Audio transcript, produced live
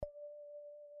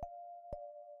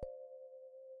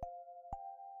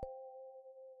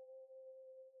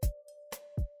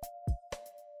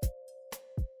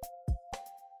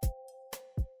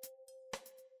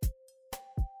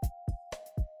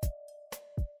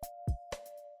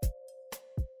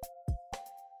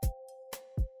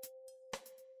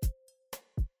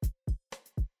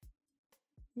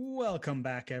Welcome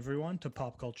back, everyone, to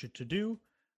Pop Culture To Do,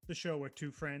 the show where two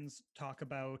friends talk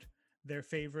about their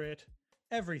favorite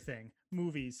everything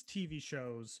movies, TV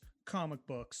shows, comic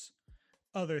books,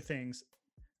 other things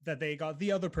that they got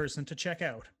the other person to check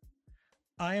out.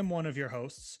 I am one of your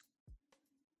hosts.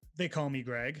 They call me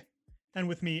Greg, and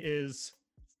with me is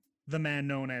the man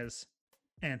known as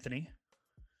Anthony.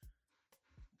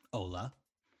 Ola.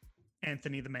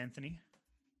 Anthony the Manthony.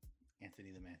 Anthony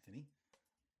the Manthony.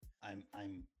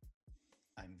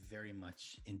 I'm very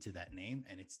much into that name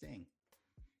and it's staying.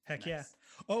 Heck yeah.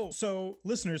 Oh, so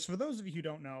listeners, for those of you who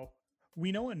don't know,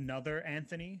 we know another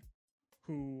Anthony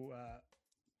who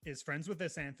is friends with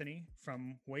this Anthony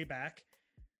from way back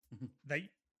that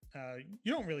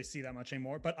you don't really see that much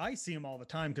anymore, but I see him all the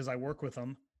time because I work with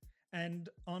him. And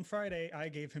on Friday, I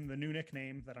gave him the new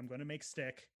nickname that I'm going to make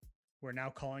stick. We're now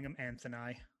calling him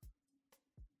Anthony.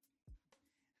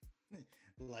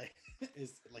 Like,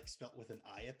 is like spelt with an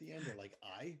I at the end or like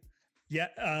I? Yeah,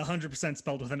 100%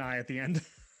 spelled with an I at the end.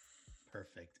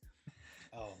 Perfect.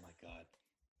 Oh my God.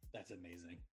 That's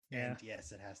amazing. Yeah. And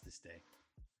yes, it has to stay.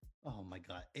 Oh my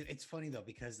God. It's funny though,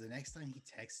 because the next time he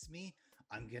texts me,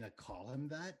 I'm going to call him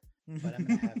that, but I'm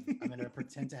going to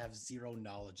pretend to have zero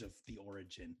knowledge of the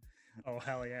origin. Oh,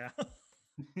 hell yeah.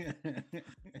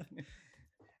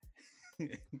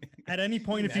 At any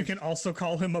point, if you can also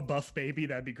call him a buff baby,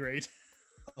 that'd be great.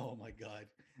 Oh my God.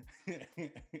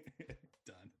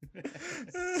 Done.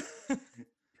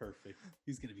 Perfect.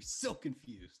 He's going to be so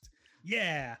confused.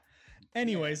 Yeah.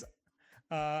 Anyways,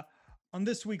 on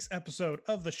this week's episode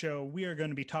of the show, we are going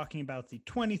to be talking about the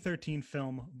 2013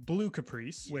 film Blue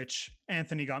Caprice, which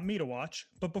Anthony got me to watch.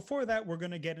 But before that, we're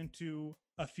going to get into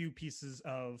a few pieces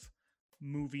of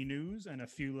movie news and a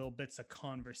few little bits of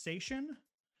conversation.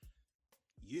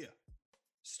 Yeah.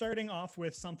 Starting off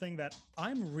with something that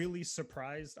I'm really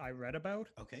surprised I read about.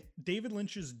 Okay. David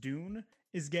Lynch's Dune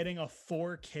is getting a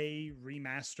 4K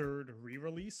remastered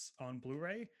re-release on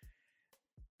Blu-ray.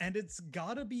 And it's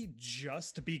gotta be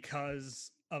just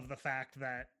because of the fact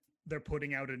that they're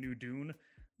putting out a new Dune.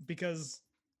 Because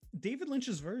David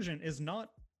Lynch's version is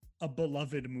not a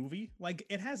beloved movie. Like,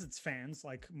 it has its fans,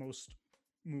 like most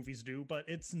movies do, but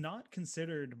it's not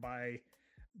considered by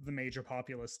the major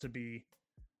populace to be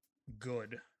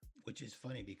good. Which is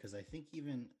funny because I think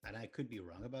even, and I could be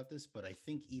wrong about this, but I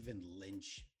think even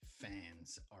Lynch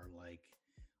fans are like,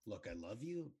 look, I love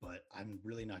you, but I'm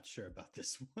really not sure about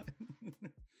this one.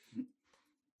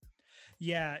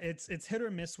 Yeah, it's hit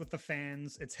or miss with the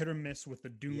fans. It's hit or miss with the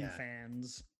Dune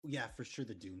fans. Yeah, for sure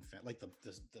the Dune fan, like the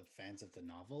fans of the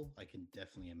novel, I can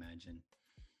definitely imagine.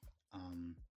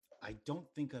 I don't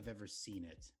think I've ever seen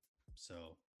it.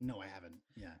 So, no, I haven't.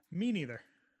 Yeah. Me neither.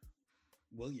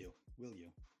 Will you? Will you?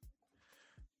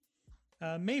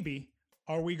 Maybe.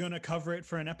 Are we going to cover it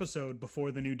for an episode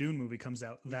before the new Dune movie comes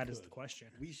out? That is the question.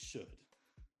 We should.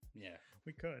 Yeah.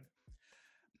 We could.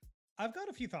 I've got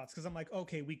a few thoughts because I'm like,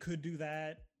 okay, we could do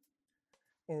that.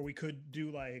 Or we could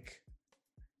do like,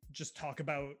 just talk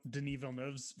about Denis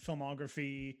Villeneuve's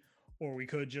filmography. Or we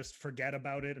could just forget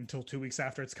about it until 2 weeks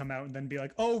after it's come out and then be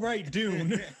like, oh, right,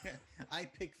 Dune. I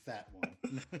picked that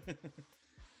one.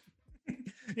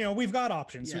 You know, we've got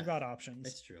options. Yeah, we've got options.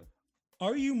 That's true.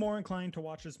 Are you more inclined to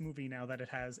watch this movie now that it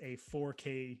has a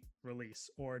 4K release,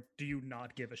 or do you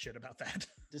not give a shit about that?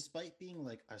 Despite being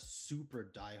like a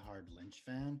super diehard Lynch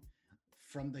fan,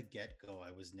 from the get-go,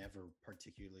 I was never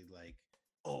particularly like,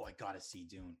 oh, I gotta see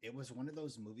Dune. It was one of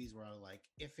those movies where I was like,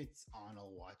 if it's on,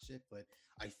 I'll watch it. But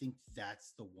I think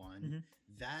that's the one. Mm-hmm.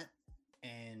 That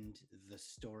and The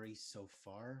Story So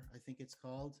Far, I think it's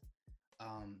called.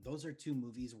 Those are two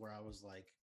movies where I was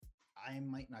like, I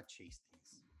might not chase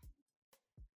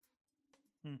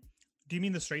these. Do you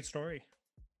mean The Straight Story?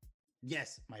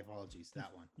 Yes, my apologies.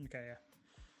 That one. Okay, yeah.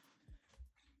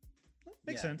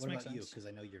 Makes sense. What makes about sense. You? Because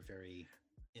I know you're very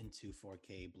into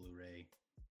 4K Blu-ray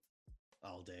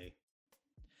all day.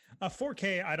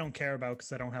 4K, I don't care about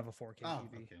because I don't have a 4K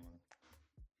TV. Okay.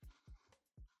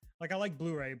 Like, I like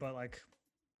Blu-ray, but like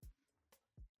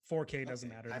 4K doesn't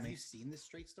matter to me. Have you seen this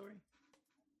Straight Story?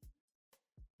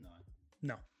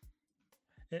 No.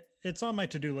 It's on my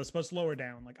to-do list, but it's lower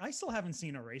down. Like, I still haven't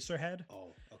seen Eraserhead.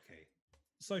 Oh, okay.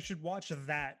 So I should watch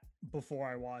that before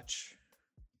I watch.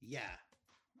 Yeah.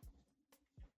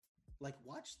 Like,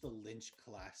 watch the Lynch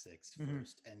classics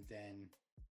first, and then,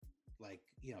 like,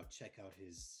 you know, check out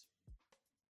his.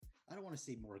 I don't want to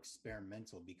say more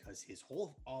experimental because his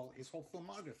whole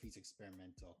filmography is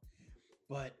experimental,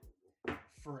 but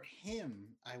for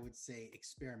him, I would say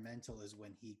experimental is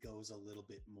when he goes a little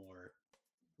bit more.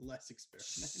 Less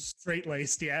experimental.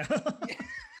 Straight-laced, yeah.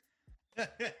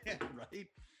 Right?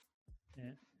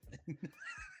 Yeah.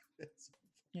 That's,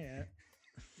 Yeah.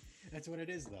 that's what it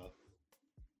is, though.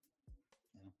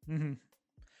 Hmm.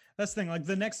 That's the thing. Like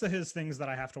the next of his things that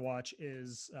I have to watch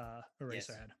is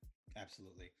Eraserhead.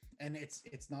 Absolutely. And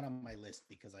it's not on my list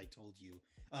because I told you,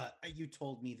 you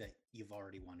told me that you've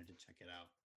already wanted to check it out.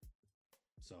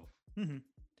 So Hmm.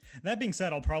 That being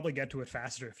said, I'll probably get to it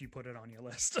faster if you put it on your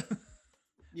list.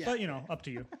 yeah, But you know, up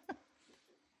to you.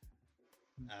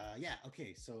 yeah.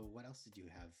 Okay. So what else did you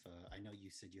have? I know you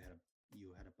said you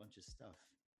had a bunch of stuff.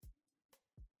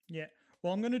 Yeah.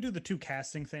 Well, I'm going to do the two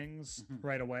casting things Mhm.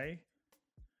 right away.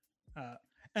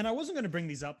 And I wasn't going to bring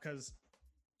these up because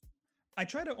I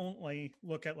try to only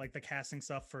look at like the casting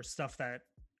stuff for stuff that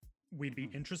we'd be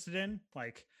Mhm. interested in.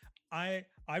 Like I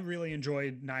really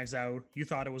enjoyed Knives Out. You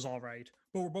thought it was all right,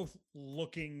 but we're both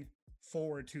looking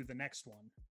forward to the next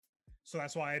one. So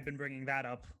that's why I've been bringing that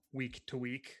up week to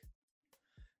week.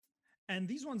 And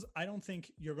these ones, I don't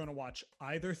think you're going to watch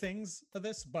either things of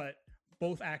this, but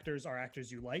both actors are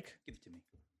actors you like. Give it to me.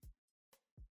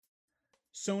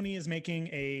 Sony is making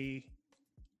a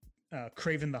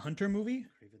Craven the Hunter movie.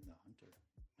 Craven the Hunter.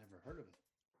 Never heard of it.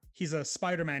 He's a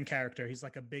Spider-Man character. He's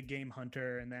like a big game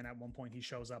hunter, and then at one point he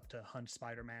shows up to hunt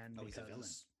Spider-Man. Oh, because, he's a villain.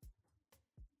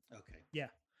 Okay. yeah,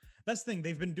 that's the thing.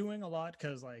 They've been doing a lot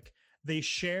because like they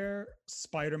share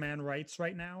Spider-Man rights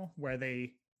right now, where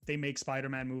they make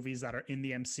Spider-Man movies that are in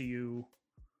the MCU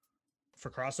for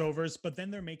crossovers, but then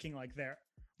they're making like their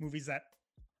movies that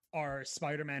are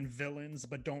Spider-Man villains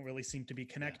but don't really seem to be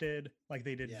connected, like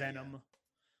they did Yeah, Venom. yeah.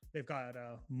 They've got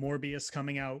Morbius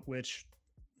coming out, which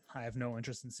I have no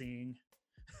interest in seeing.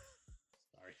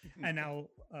 Sorry. And now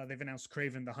they've announced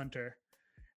Craven the Hunter,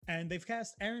 and they've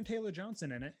cast Aaron Taylor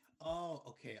Johnson in it. Oh,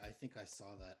 okay. I think I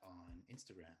saw that on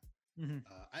Instagram. Hmm.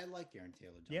 I like Aaron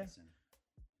Taylor Yeah. Johnson.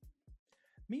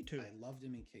 Me too. I loved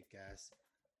him in Kick-Ass.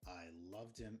 I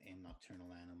loved him in Nocturnal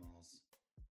Animals.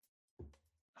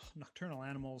 Nocturnal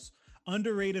Animals,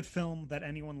 underrated film that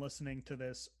anyone listening to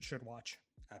this should watch.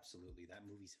 Absolutely. That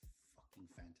movie's fucking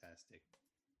fantastic.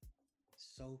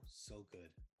 So good.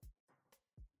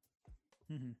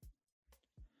 Hmm.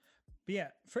 But yeah,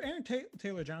 for Aaron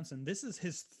Taylor Johnson, this is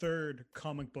his third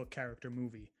comic book character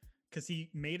movie because he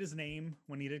made his name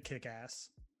when he did Kick-Ass,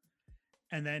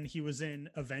 and then he was in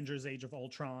Avengers: Age of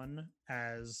Ultron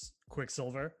as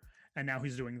Quicksilver, and now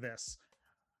he's doing this.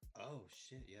 Oh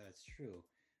shit, yeah, that's true.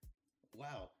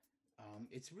 Wow.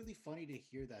 It's really funny to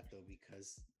hear that though,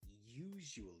 because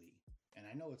usually, and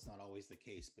I know it's not always the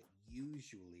case, but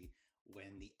usually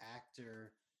when the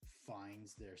actor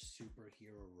finds their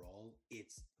superhero role,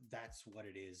 that's what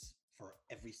it is for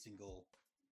every single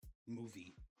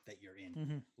movie that you're in.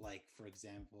 Hmm. Like, for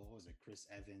example, what was it, Chris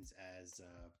Evans as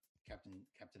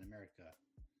Captain America?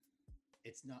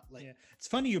 It's not like Yeah, it's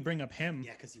funny you bring up him.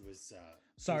 yeah, because he was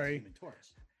Sorry. Human Torch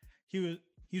He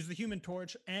was the Human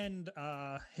Torch and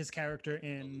his character The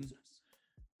in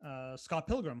Losers. Scott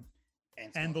Pilgrim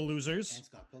and Scott, The Losers, and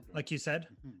Scott Pilgrim, like you said.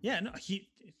 Mhm. Yeah, no,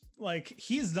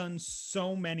 he's done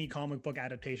so many comic book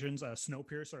adaptations.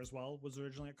 Snowpiercer as well was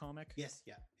originally a comic. Yes,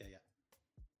 yeah.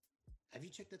 Have you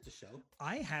checked out the show?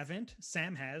 I haven't.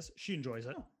 Sam has. She enjoys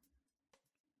it. Oh.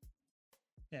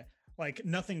 Yeah, like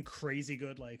nothing crazy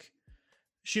good. Like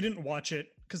she didn't watch it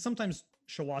because sometimes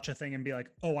she'll watch a thing and be like,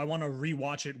 "Oh, I want to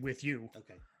rewatch it with you."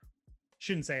 Okay.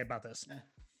 She didn't say about this.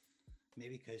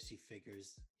 Maybe because she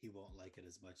figures he won't like it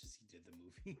as much as he did the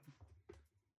movie.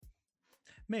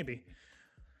 Maybe.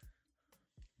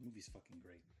 The movie's fucking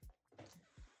great.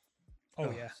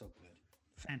 Oh yeah, So good.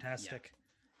 fantastic.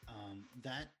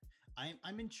 That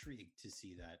I'm intrigued to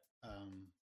see that.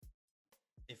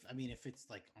 If it's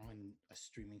like on a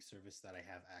streaming service that I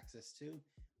have access to,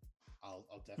 I'll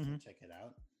definitely check it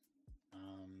out.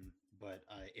 But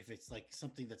if it's like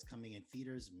something that's coming in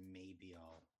theaters, maybe I don't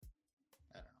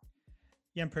know.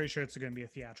 Yeah, I'm pretty sure it's going to be a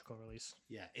theatrical release.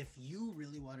 Yeah, if you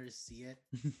really wanted to see it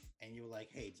and you were like,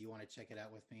 "Hey, do you want to check it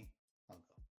out with me?" I'll go.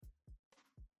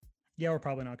 Yeah, we're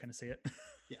probably not going to see it.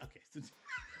 Yeah, okay.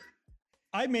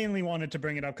 I mainly wanted to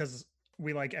bring it up because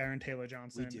we like Aaron Taylor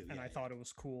Johnson, do, and yeah, I yeah. thought it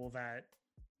was cool that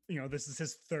this is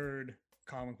his third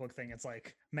comic book thing. It's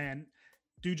like, man,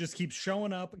 dude just keeps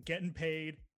showing up, getting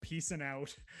paid, peacing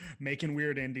out, making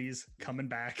weird indies, coming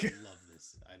back. I love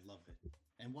this. I love it.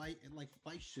 And why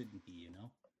shouldn't he?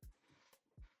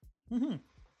 Hmm.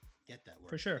 Get that work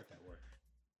For sure. Get that work.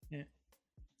 Yeah.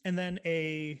 And then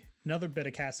another bit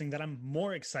of casting that I'm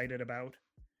more excited about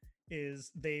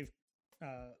is they've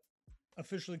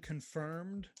officially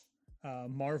confirmed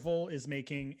Marvel is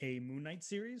making a Moon Knight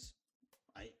series.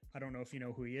 I don't know if you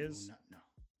know who he is. No,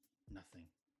 nothing.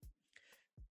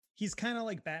 He's kind of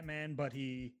like Batman, but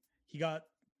he got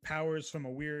powers from a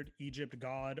weird Egypt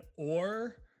god,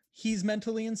 or he's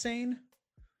mentally insane.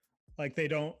 Like they're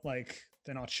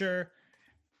not sure.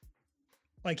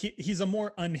 Like he's a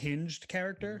more unhinged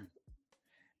character, Mhm.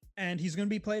 and he's going to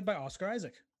be played by Oscar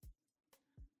Isaac.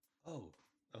 Oh,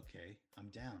 okay. I'm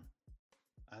down.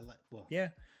 Well, Yeah.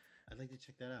 I'd like to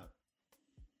check that out.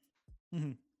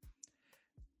 hmm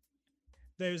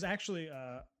There's actually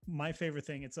my favorite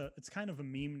thing. It's kind of a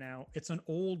meme now. It's an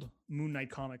old Moon Knight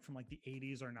comic from like the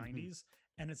 80s or 90s,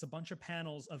 and it's a bunch of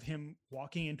panels of him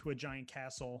walking into a giant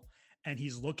castle, and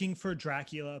he's looking for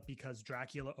Dracula because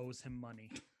Dracula owes him money.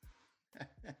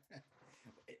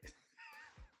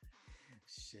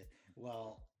 Shit.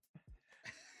 Well,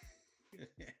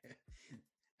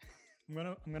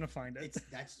 I'm gonna find it.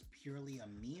 that's purely a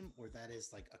meme, or that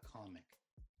is like a comic.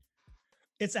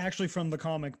 It's actually from the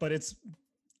comic, but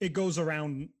it goes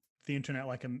around the internet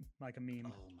like a meme.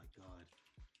 Oh my god.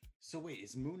 So wait,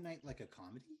 is Moon Knight like a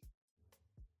comedy?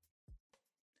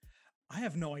 I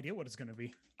have no idea what it's gonna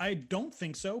be. I don't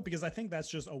think so because I think that's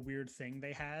just a weird thing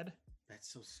they had.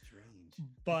 That's so strange.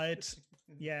 But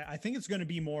yeah, I think it's going to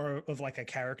be more of like a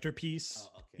character piece.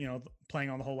 Oh, okay. You know, playing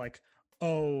on the whole like,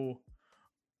 oh,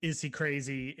 is he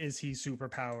crazy? Is he super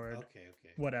powered? Okay.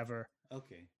 Whatever.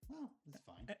 Okay. Well, that's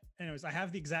fine. Anyways, I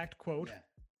have the exact quote Yeah.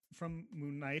 from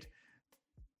Moon Knight.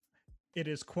 It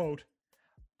is quote,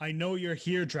 "I know you're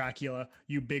here, Dracula,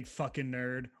 you big fucking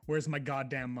nerd. Where's my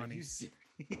goddamn Are money?" you serious?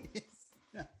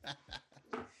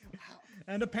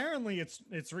 And apparently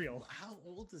it's real. How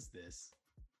old is this?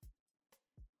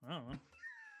 I don't know.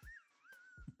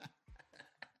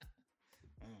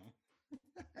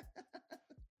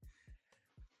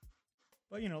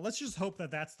 But you know, let's just hope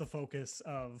that that's the focus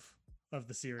of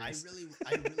the series.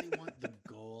 I really want the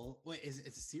goal. Wait, it's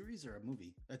a series or a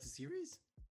movie? That's a series?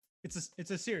 It's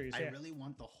a series. I Yeah. really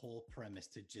want the whole premise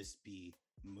to just be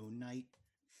Moon Knight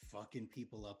fucking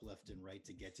people up left and right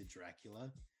to get to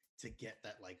Dracula to get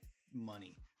that like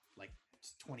money, like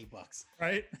just $20.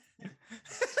 Right.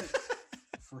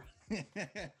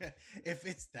 If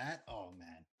it's that, oh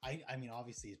man. I mean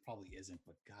obviously it probably isn't,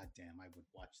 but goddamn, I would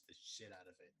watch the shit out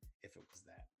of it if it was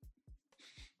that.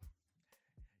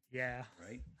 Yeah.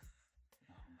 Right?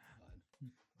 Oh my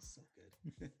god. So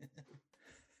good.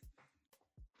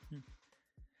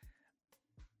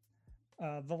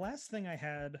 The last thing I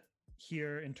had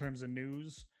here in terms of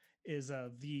news is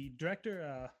the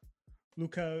director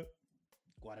Luca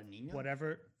Guadagnino?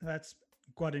 whatever that's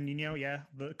Guadagnino, yeah,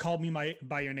 the Call Me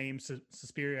by Your Name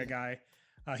Suspiria guy.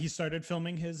 He started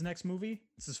filming his next movie.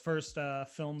 It's his first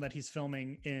film that he's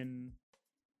filming in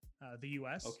the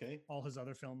US. Okay. All his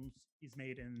other films he's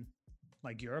made in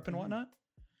like Europe and Mhm. whatnot.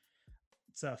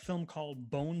 It's a film called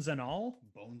Bones and All,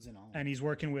 Bones and all. and he's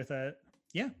working with Okay.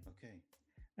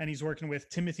 and he's working with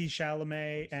Timothy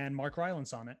Chalamet and Mark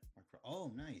Rylance on it. Oh,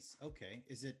 nice. Okay.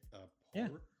 Is it Yeah.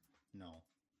 horror? No.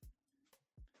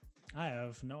 I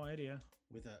have no idea.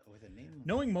 With a name.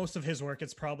 Knowing most of his work,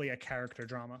 it's probably a character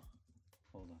drama.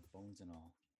 Hold on. Bones and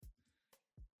all.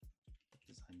 What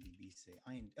does IMDb say?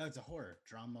 Oh, it's a horror,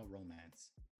 drama,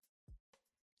 romance.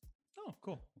 Oh,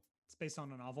 cool. It's based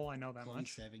on a novel. I know that Chloe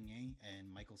much. Sevigny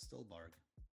and Michael Stuhlbarg.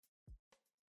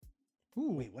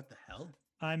 Ooh, Wait, what the hell?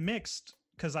 I'm mixed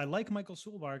because I like Michael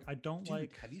Stuhlbarg. I don't Dude,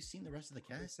 like have you seen the rest of the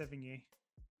Chloe cast? Sevigny.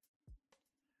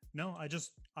 No, I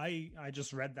just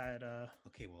read that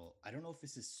Okay, well, I don't know if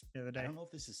this is the other I day. don't know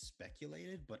if this is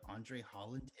speculated, but Andre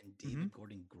Holland and David Mm-hmm.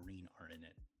 Gordon Green are in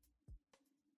it.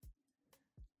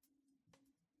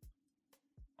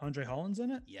 Andre Holland's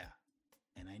in it. Yeah.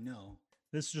 And I know,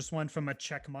 This just went from a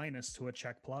check minus to a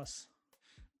check plus.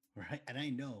 right? And I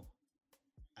know.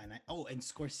 And and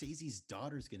Scorsese's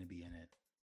daughter's gonna be in it.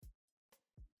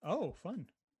 Oh, fun.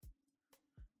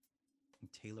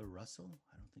 Taylor Russell?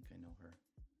 I don't think I know her.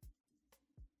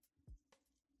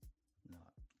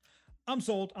 Not I'm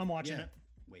sold. I'm watching yeah. it.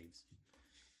 Waves.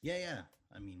 Yeah.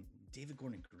 I mean, David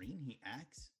Gordon Green, he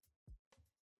acts.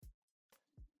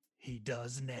 He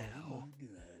does Oh now. my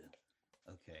God.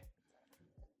 Okay.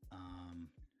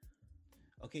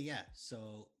 Okay, yeah.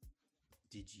 So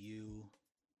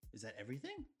is that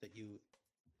everything that you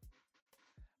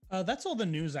That's all the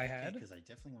news I had. because I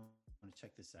definitely want to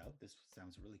check this out. This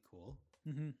sounds really cool.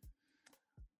 Mm-hmm.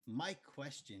 My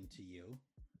question to you,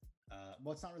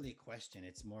 well, it's not really a question.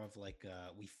 It's more of like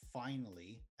we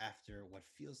finally, after what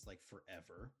feels like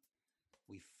forever,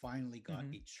 we finally got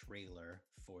Mhm. a trailer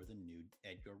for the new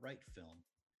Edgar Wright film,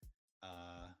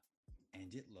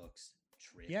 and it looks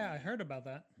trippy. Yeah, I heard about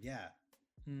that. Yeah,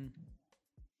 Hmm.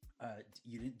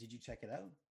 you didn't? Did you check it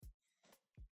out?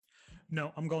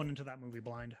 No, I'm going into that movie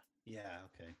blind. Yeah.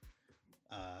 Okay.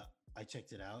 I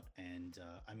checked it out, and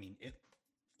I mean,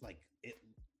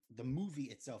 the movie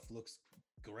itself looks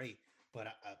great, but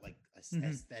like Mhm.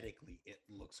 aesthetically, it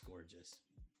looks gorgeous.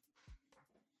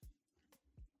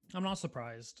 I'm not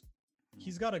surprised. Mm.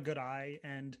 He's got a good eye,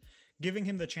 and giving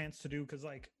him the chance to do, because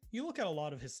like you look at a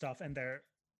lot of his stuff and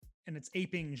it's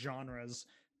aping genres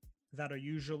that are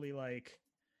usually like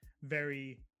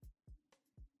very,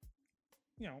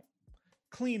 you know,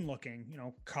 clean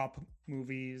looking, cop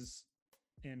movies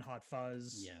in Hot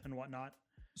Fuzz Yeah. and whatnot.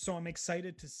 So I'm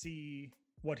excited to see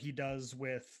what he does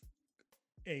with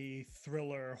a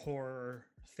thriller horror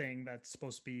thing that's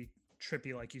supposed to be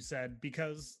trippy, like you said,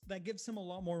 because that gives him a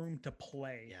lot more room to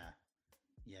play. Yeah.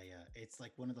 It's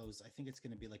like one of those. I think it's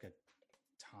going to be like a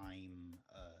time,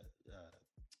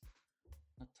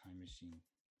 not time machine,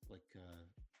 like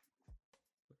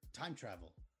time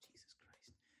travel. Jesus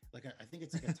Christ! Like I think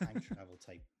it's like a time travel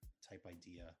type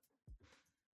idea.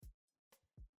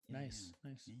 Nice.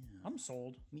 Yeah. I'm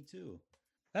sold. Me too.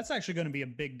 That's actually going to be a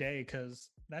big day because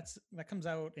that comes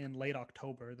out in late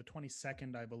October, the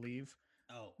 22nd, I believe.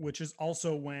 Oh, Which is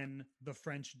also when The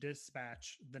French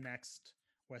Dispatch, the next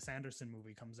Wes Anderson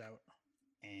movie, comes out.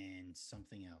 and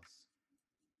something else.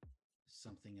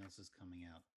 Something else is coming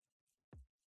out.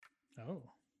 Oh.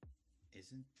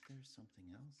 Isn't there something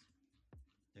else?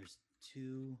 There's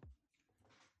two.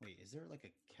 Wait, is there like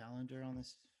a calendar on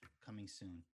this coming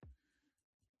soon?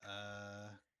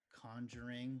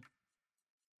 Conjuring.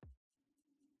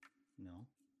 No.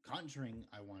 Conjuring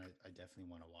I definitely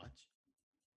want to watch.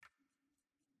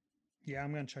 Yeah,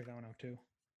 I'm going to check that one out too.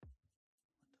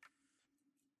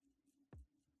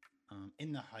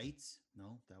 In the Heights.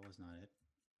 No, that was not it.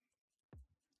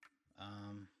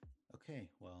 Okay,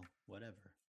 well,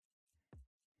 whatever.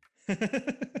 In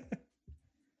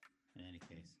any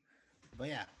case. But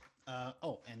yeah.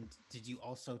 Oh, and did you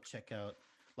also check out,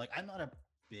 like, I'm not a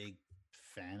big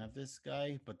fan of this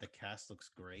guy, but the cast looks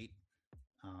great.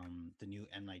 The new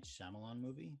M. Night Shyamalan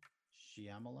movie.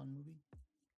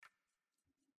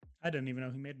 I didn't even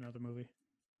know he made another movie.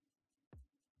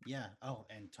 Yeah. Oh,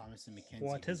 and Thomasin McKenzie.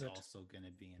 What is it? Also going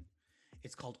to be in.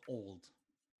 It's called Old.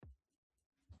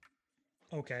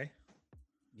 Okay.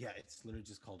 Yeah, it's literally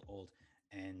just called Old,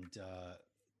 and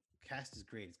cast is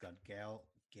great. It's got Gail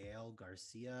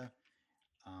Garcia.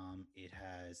 It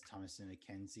has Thomasin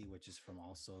McKenzie, which is from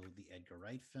also the Edgar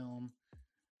Wright film.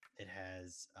 It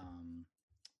has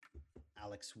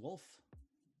Alex Wolff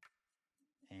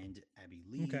and Abby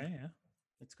Lee. Okay, yeah.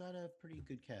 It's got a pretty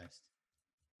good cast.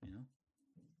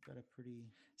 Got a pretty.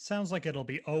 Sounds like it'll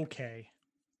be okay.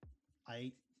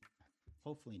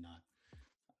 Hopefully not.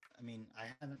 I mean, I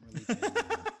haven't really been.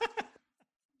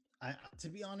 To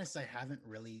be honest, I haven't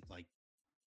really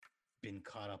been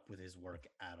caught up with his work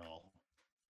at all.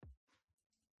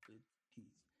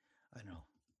 I know.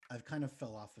 I've kind of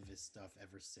fell off of his stuff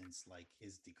ever since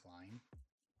his decline.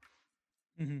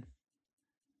 Mm-hmm.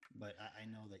 But I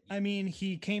know that. I mean,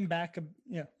 he came back.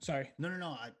 Yeah, sorry.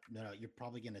 No. You're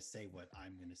probably gonna say what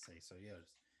I'm gonna say. So yeah,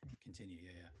 just continue.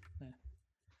 Yeah.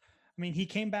 I mean, he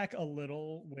came back a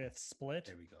little with Split.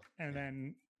 There we go. And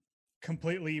then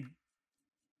completely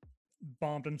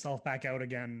bombed himself back out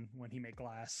again when he made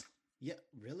Glass. Yeah,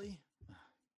 really?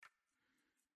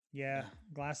 Yeah,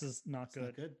 Glass is not good.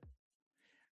 Not good.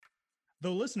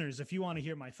 Though, listeners, if you want to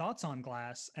hear my thoughts on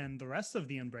Glass and the rest of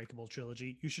the Unbreakable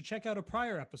trilogy, you should check out a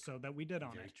prior episode that we did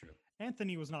on Very it. True.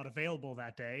 Anthony was not available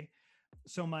that day,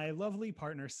 so my lovely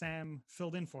partner Sam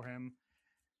filled in for him,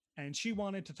 and she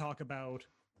wanted to talk about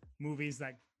movies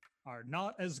that are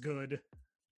not as good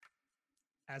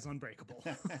as Unbreakable.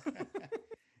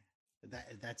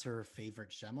 That's her favorite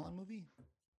Shyamalan movie?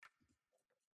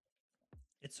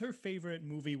 It's her favorite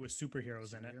movie with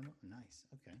superheroes in it. Nice.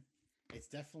 Okay. It's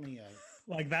definitely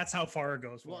like that's how far it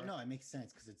goes. Well, no, it makes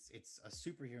sense because it's a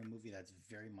superhero movie that's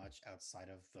very much outside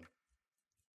of the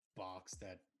box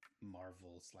that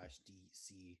Marvel /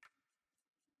 DC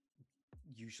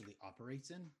usually operates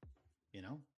in.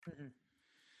 Mm-hmm.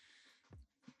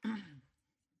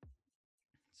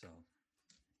 So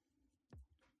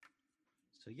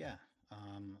yeah.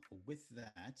 With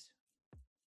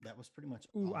that was pretty much.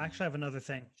 Ooh, I actually have another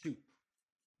thing. Shoot.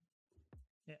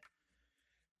 Yeah.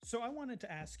 So I wanted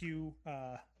to ask you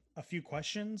a few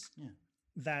questions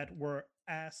that were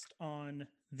asked on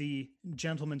the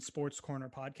Gentleman Sports Corner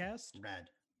podcast.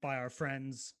 Rad. By our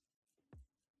friends,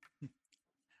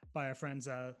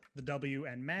 the W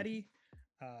and Maddie.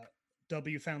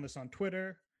 W found this on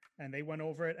Twitter and they went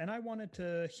over it, and I wanted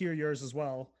to hear yours as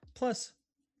well. Plus,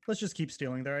 let's just keep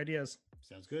stealing their ideas.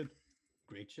 Sounds good.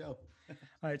 Great show.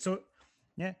 All right, so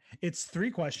yeah, it's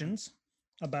 3 questions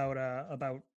about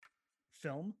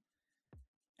film,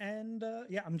 And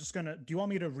yeah, I'm just gonna. Do you want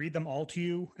me to read them all to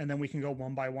you, and then we can go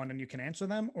one by one, and you can answer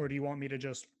them, or do you want me to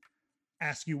just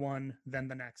ask you one, then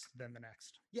the next, then the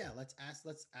next? Yeah, let's ask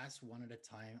one at a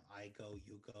time. I go,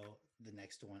 you go. The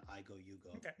next one, I go, you go.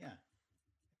 Okay. Yeah.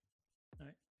 All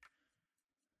right.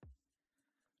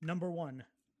 Number one,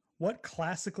 what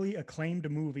classically acclaimed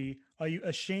movie are you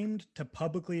ashamed to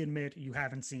publicly admit you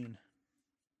haven't seen?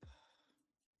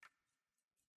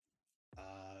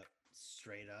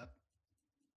 Straight up,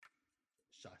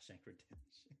 Shawshank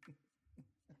Redemption.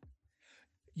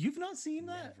 You've not seen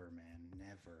that? Never, man,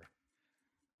 never,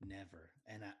 never.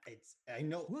 And I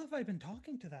know. Who have I been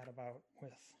talking to that about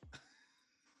with?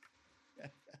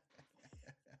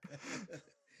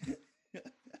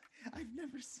 I've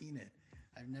never seen it.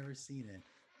 I've never seen it.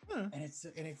 Huh. And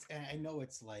I know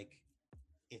it's like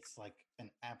an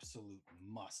absolute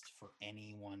must for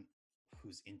anyone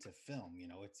who's into film. You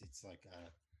know, it's like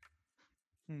a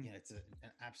it's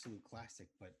an absolute classic.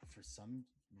 But for some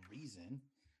reason,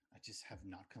 I just have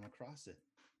not come across it.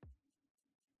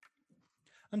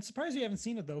 I'm surprised you haven't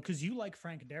seen it though, because you like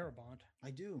Frank Darabont,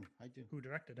 I do. who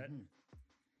directed it. Mhm.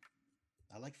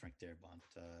 I like Frank Darabont.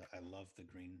 I love the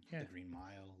Green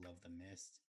Mile. Love The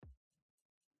Mist.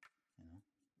 You know.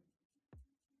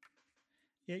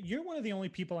 Yeah, you're one of the only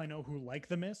people I know who like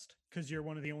The Mist, because you're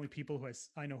one of the only people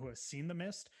I know who has seen The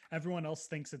Mist. Everyone else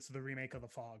thinks it's the remake of The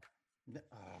Fog.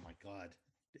 Oh my god,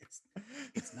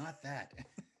 it's not that.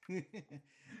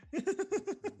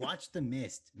 Watch The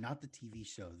Mist, not the TV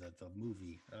show, the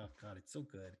movie. Oh god, it's so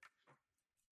good.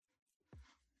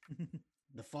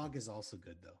 The Fog is also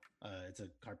good though. It's a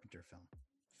Carpenter film.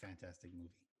 Fantastic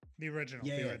movie. The original.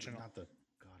 Yeah, the yeah, original. not the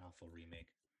god awful remake.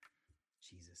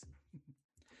 Jesus.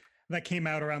 That came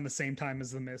out around the same time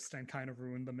as The Mist and kind of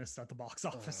ruined The Mist at the box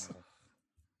office.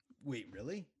 Wait,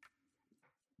 really?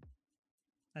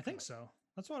 I think so.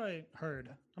 That's what I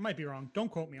heard. I might be wrong.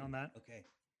 Don't quote me on that. Okay.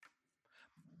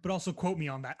 But also quote me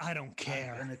on that. I don't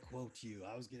care. I'm gonna quote you.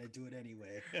 I was gonna do it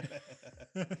anyway.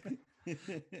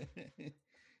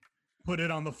 Put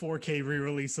it on the 4K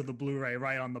re-release of the Blu-ray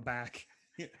right on the back.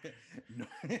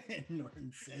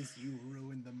 Norton says you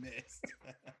ruined The Mist.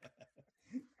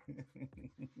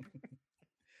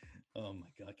 Oh my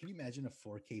god. Can you imagine a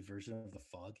 4K version of The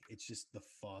Fog? It's just the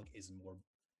fog is more,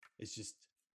 it's just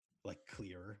like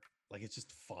clearer. Like it's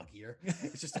just foggier.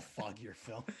 It's just a foggier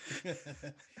film.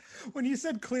 When you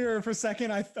said clearer for a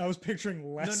second, I was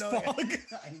picturing less fog.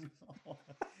 I know.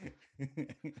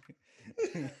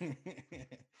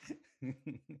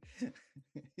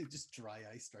 Just dry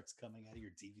ice starts coming out of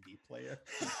your DVD player.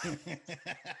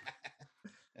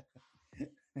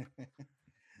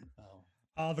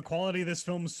 The quality of this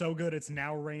film is so good, it's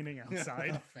now raining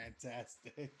outside.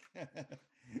 Fantastic.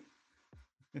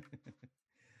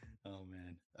 Oh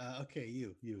man. Okay,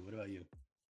 you. What about you?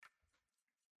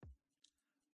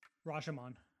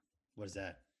 Rashomon. What is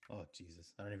that? Oh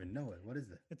Jesus, I don't even know it. What is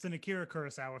it? It's an Akira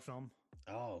Kurosawa film.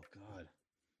 Oh God.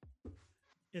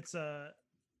 It's a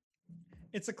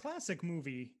classic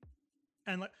movie.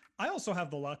 And like, I also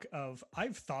have the luck of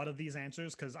I've thought of these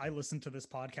answers because I listened to this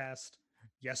podcast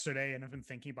yesterday and I've been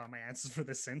thinking about my answers for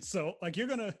this since. So like you're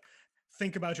gonna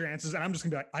think about your answers and I'm just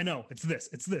gonna be like, I know it's this.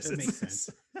 It it's makes this. sense.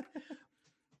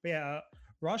 But yeah,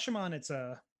 Rashomon, it's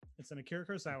an Akira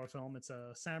Kurosawa film. It's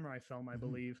a samurai film, I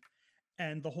believe.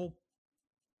 And the whole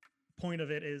point of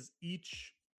it is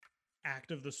each act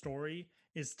of the story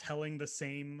is telling the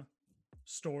same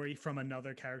story from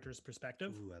another character's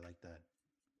perspective. Ooh, I like that.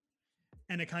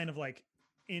 And it kind of like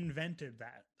invented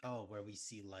that. Oh, where we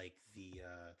see like the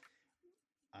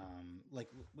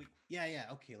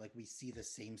okay, like we see the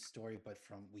same story but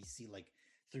we see like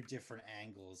through different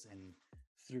angles and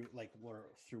through like we're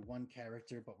through one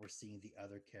character but we're seeing the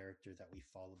other character that we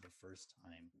followed the first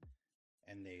time,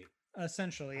 and they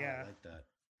Essentially, yeah. I like that.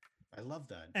 I love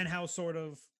that. And how sort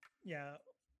of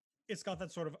it's got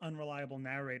that sort of unreliable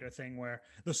narrator thing where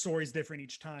the story's different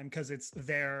each time because it's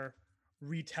their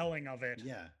retelling of it.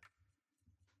 Yeah.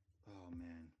 Oh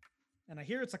man. And I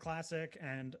hear it's a classic,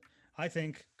 and I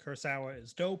think Kurosawa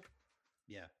is dope.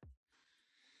 Yeah.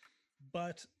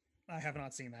 But I have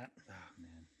not seen that. Oh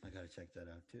man, I gotta check that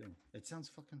out too. It sounds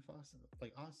fucking awesome.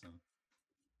 Like awesome.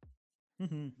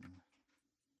 Mm-hmm.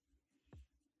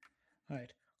 All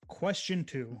right. Question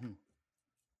 2.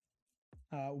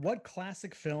 What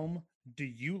classic film do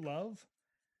you love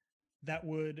that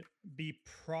would be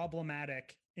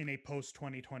problematic in a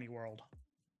post-2020 world?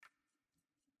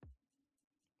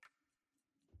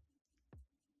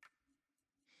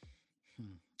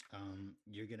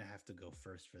 You're gonna have to go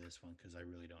first for this one because I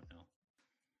really don't know.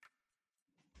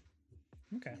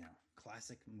 Okay. Yeah.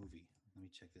 Classic movie. Let me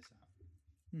check this out.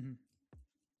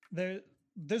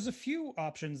 there's a few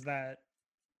options that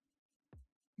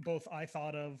both I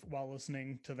thought of while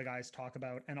listening to the guys talk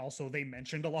about, and also they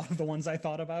mentioned a lot of the ones I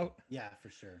thought about. Yeah, for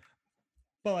sure.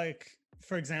 But like,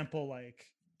 for example, like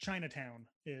Chinatown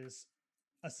is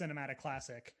a cinematic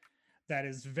classic that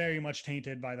is very much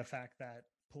tainted by the fact that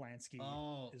Polanski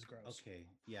Oh, is gross. okay.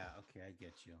 Yeah, okay, I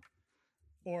get you.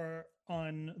 Or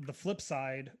on the flip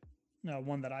side,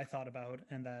 one that I thought about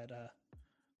and that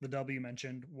the W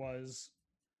mentioned was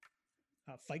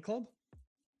Fight Club,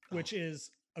 Oh, which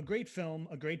is a great film,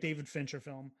 a great David Fincher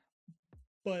film,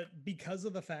 but because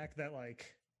of the fact that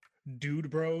like Dude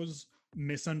Bros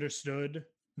misunderstood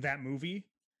that movie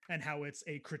and how it's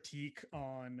a critique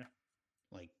on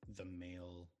like the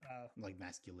male, uh, like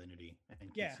masculinity and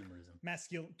yeah,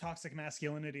 consumerism. toxic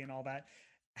masculinity and all that,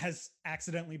 has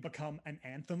accidentally become an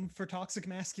anthem for toxic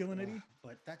masculinity.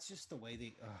 But that's just the way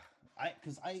they.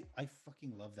 I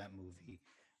fucking love that movie,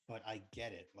 but I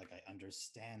get it. Like I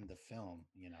understand the film.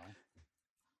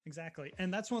 Exactly.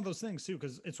 And that's one of those things too,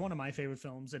 because it's one of my favorite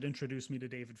films. It introduced me to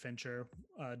David Fincher,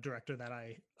 a director that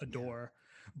I adore.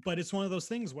 But it's one of those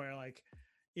things where, like,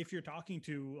 if you're talking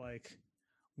to like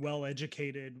well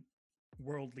educated,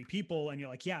 worldly people and you're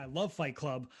like, yeah, I love Fight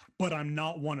Club, but I'm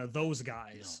not one of those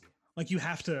guys. No. Like, you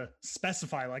have to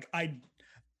specify, like, I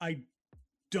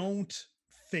don't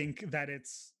think that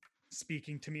it's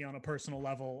speaking to me on a personal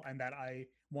level and that I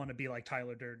want to be like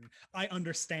Tyler Durden. I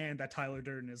understand that Tyler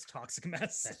Durden is toxic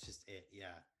mess. That's just it.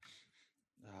 Yeah.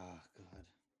 Oh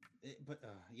God.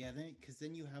 Yeah, then because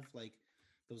then you have like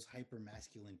those hyper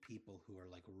masculine people who are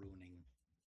like ruining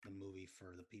the movie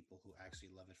for the people who actually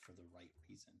love it for the right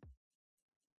reason.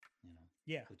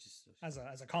 Yeah, Which is as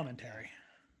a commentary.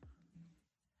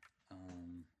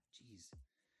 Jeez.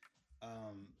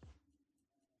 Um,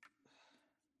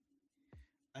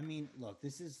 I mean, look,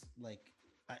 this is like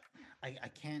I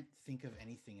can't think of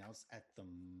anything else at the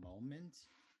moment.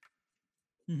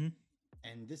 Mm-hmm.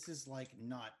 And this is like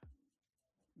not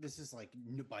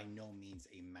by no means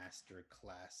a master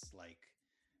class like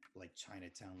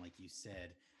Chinatown, like you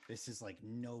said. This is like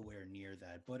nowhere near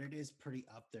that, but it is pretty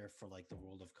up there for like the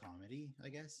world of comedy, I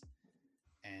guess.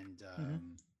 And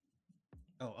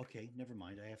oh, okay, never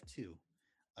mind. I have two.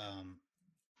 Um,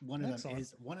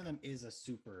 Excellent. one of them is a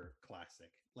super classic,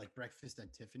 like Breakfast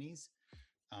at Tiffany's.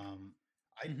 Um,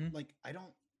 I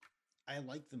don't I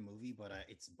like the movie, but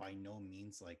it's by no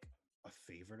means like a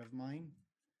favorite of mine.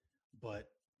 But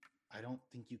I don't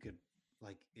think you could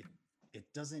like it. It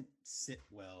doesn't sit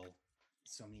well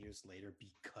some years later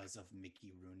because of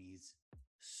Mickey Rooney's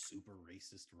super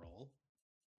racist role.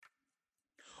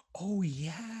 Oh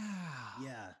yeah.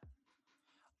 Yeah,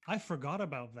 I forgot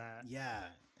about that. yeah,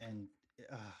 and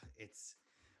it's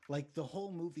like the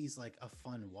whole movie's like a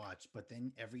fun watch, but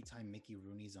then every time Mickey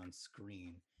Rooney's on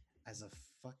screen as a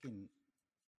fucking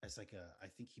as like I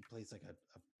think he plays like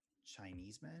a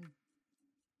Chinese man,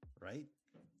 right?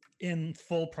 In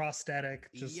full prosthetic,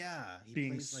 just Yeah, he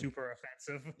being plays like super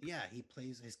offensive. yeah, he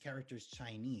plays his character's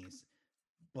Chinese,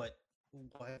 but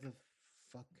why the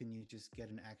fuck can you just get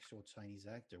an actual Chinese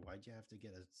actor? Why'd you have to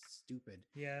get a stupid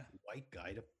Yeah. white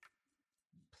guy to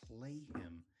play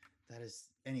him? That is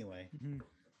anyway.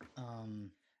 Mm-hmm. Um,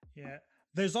 Yeah.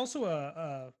 There's also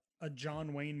a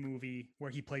John Wayne movie where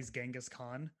he plays Genghis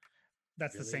Khan.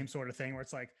 That's the Really? same sort of thing where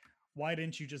it's like, why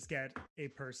didn't you just get a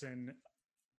person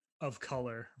of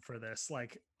color for this,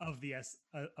 like of the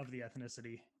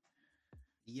ethnicity?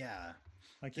 yeah,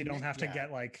 Like, the you don't have to yeah,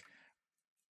 get like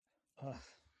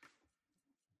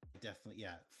definitely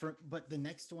yeah. But the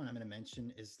next one I'm going to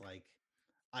mention is like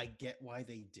I get why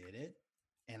they did it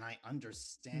and I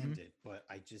understand it, but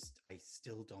I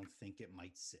still don't think it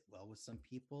might sit well with some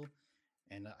people.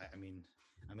 And I mean,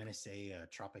 I'm going to say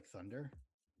Tropic Thunder.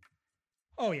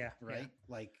 oh yeah, Right,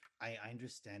 like I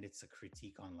understand it's a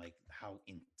critique on like how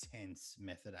intense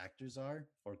method actors are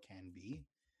or can be,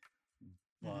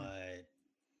 but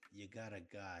you got a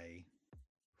guy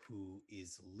who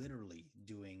is literally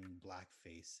doing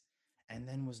blackface and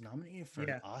then was nominated for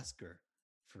an Oscar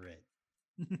for it.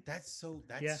 That's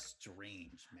yeah,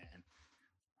 strange, man.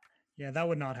 yeah, that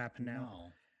would not happen now.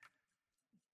 No.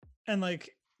 And like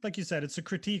you said, it's a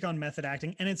critique on method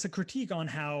acting, and it's a critique on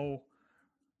how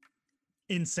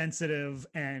insensitive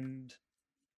and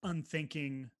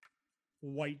unthinking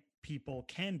white people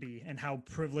can be, and how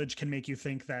privilege can make you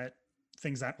think that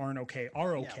things that aren't okay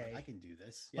are okay. Yeah, I can do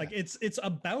this. Yeah. Like it's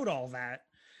about all that.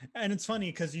 And it's funny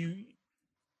because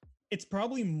it's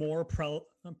probably more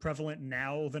prevalent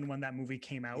now than when that movie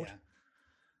came out.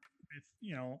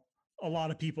 Yeah. With, a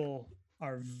lot of people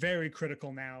are very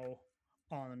critical now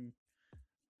on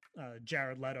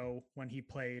Jared Leto when he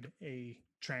played a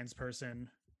trans person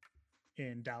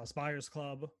in Dallas Buyers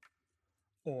Club,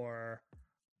 or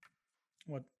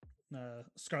what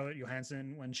Scarlett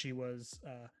Johansson when she was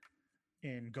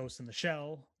in Ghost in the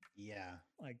Shell. Yeah.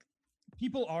 Like,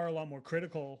 people are a lot more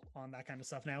critical on that kind of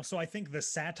stuff now. So I think the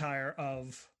satire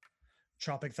of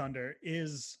Tropic Thunder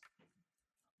is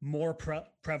more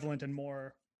prevalent and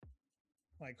more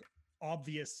like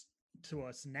obvious to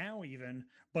us now even,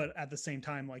 but at the same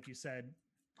time, like you said,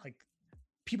 like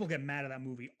people get mad at that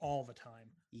movie all the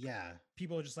time. Yeah.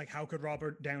 People are just like, how could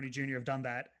Robert Downey Jr. have done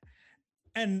that?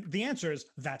 And the answer is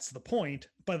that's the point,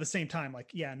 but at the same time, like,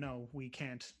 yeah, no, we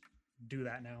can't do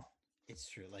that now. It's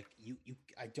true. Like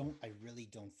I really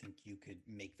don't think you could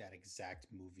make that exact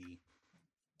movie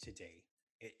today.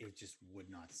 It just would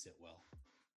not sit well.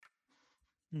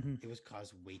 Mm-hmm. It was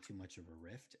caused way too much of a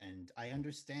rift, and I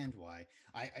understand why.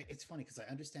 It's funny because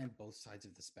I understand both sides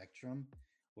of the spectrum,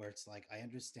 where it's like I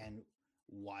understand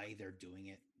why they're doing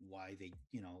it, why they,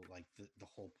 like the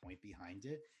whole point behind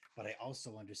it, but I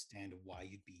also understand why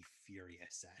you'd be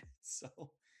furious at it. So,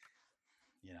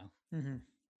 Mm-hmm.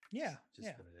 Yeah, just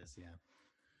yeah. what it is. Yeah.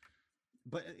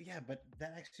 But but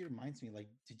that actually reminds me, like,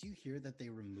 did you hear that they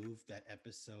removed that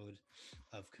episode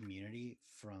of Community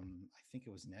from, I think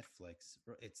it was Netflix?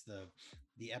 It's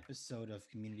the episode of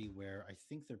Community where I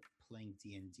think they're playing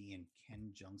D&D, and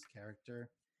Ken Jeong's character,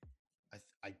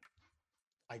 I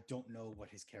don't know what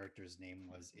his character's name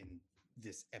was in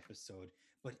this episode,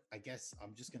 but I guess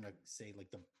I'm just gonna say like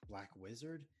the Black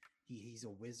Wizard. He's a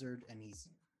wizard, and he's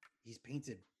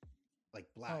painted like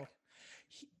black.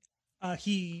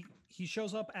 He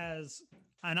shows up as,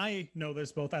 and I know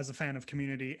this both as a fan of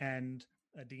Community and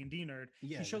a D&D nerd.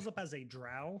 Yeah, he shows up as a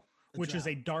drow, A which is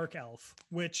a drow. dark elf,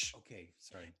 which Okay,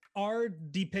 sorry. are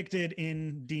depicted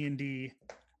in D&D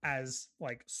as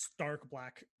like stark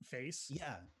black face,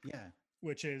 Yeah.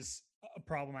 which is a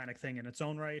problematic thing in its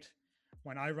own right.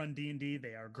 When I run D&D,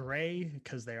 they are gray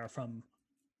because they are from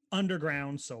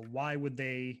underground, so why would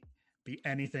they be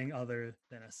anything other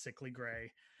than a sickly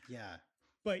gray? Yeah.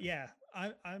 But yeah,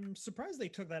 I'm surprised they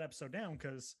took that episode down,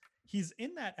 because he's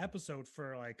in that episode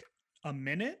for like a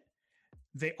minute.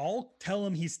 They all tell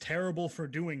him he's terrible for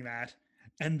doing that,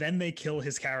 and then they kill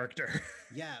his character.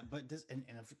 Yeah, but this and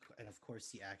of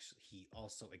course he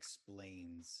also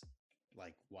explains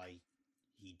like why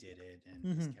he did it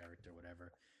and his character,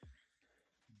 whatever.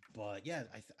 But yeah,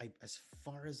 I as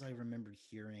far as I remember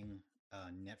hearing,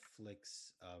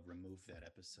 Netflix removed that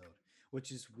episode,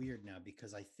 which is weird now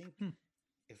because I think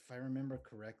if I remember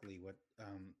correctly, what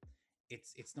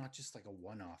it's not just like a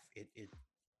one-off. It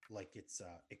like it's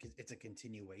a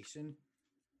continuation.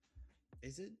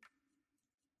 Is it?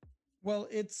 Well,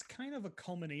 it's kind of a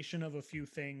culmination of a few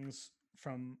things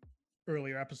from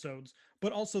earlier episodes,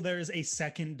 but also there is a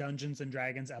second Dungeons and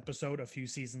Dragons episode a few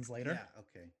seasons later. Yeah.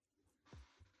 Okay.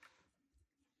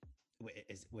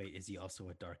 Wait, is he also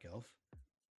a dark elf?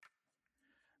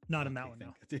 Not in that one,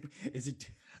 no. Is it?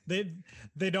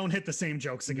 They don't hit the same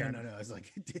jokes again. No. I was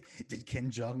like, did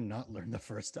Ken Jeong not learn the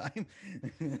first time?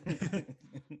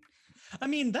 I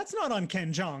mean, that's not on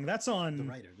Ken Jeong. That's on The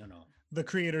writer. No. the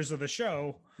creators of the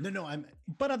show. No.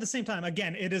 But at the same time,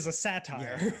 again, it is a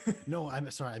satire. Yeah. No, I'm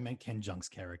sorry. I meant Ken Jeong's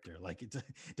character. Like,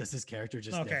 does his character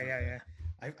just? Okay. Yeah.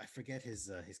 I forget his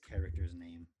character's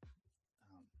name.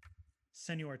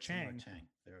 Senor Chang.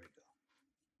 There we go.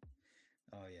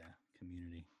 Oh yeah,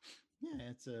 Community. Yeah,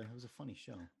 it was a funny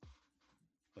show.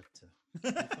 But it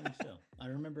was a funny show. I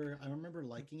remember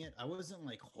liking it. I wasn't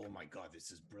like, oh my god,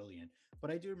 this is brilliant.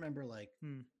 But I do remember like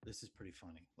this is pretty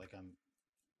funny. Like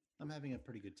I'm having a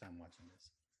pretty good time watching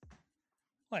this.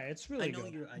 Well, it's really I know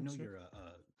good. you're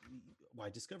well, I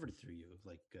discovered it through you.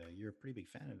 Like you're a pretty big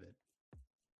fan of it.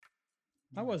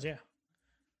 I was, yeah.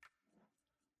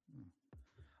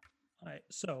 All right.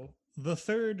 So the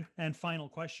third and final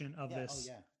question of this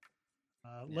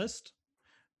list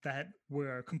that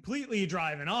we're completely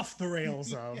driving off the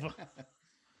rails of.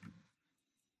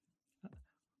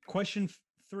 Question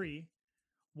 3.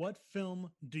 What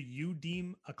film do you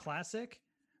deem a classic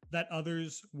that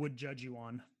others would judge you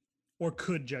on or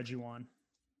could judge you on?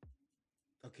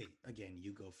 Okay, again,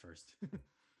 you go first.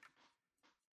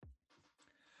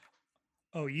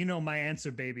 Oh, you know my answer,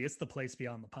 baby. It's The Place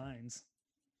Beyond the Pines.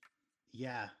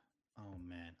 Yeah. Oh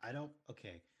man.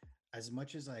 Okay. As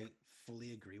much as I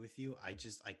fully agree with you, I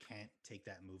can't take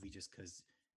that movie just because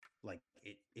like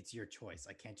it's your choice.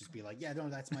 I can't just be like, yeah, no,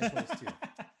 that's my choice too.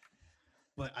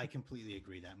 But I completely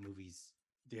agree. That movie's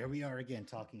there we are again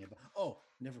talking about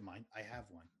never mind. I have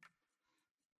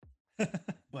one.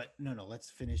 But no, let's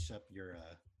finish up your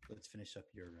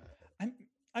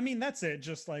I mean, that's it.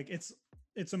 Just like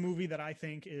it's a movie that I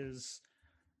think is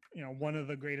one of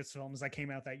the greatest films that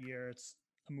came out that year. It's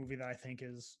a movie that I think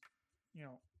is,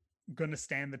 going to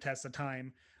stand the test of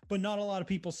time, but not a lot of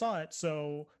people saw it.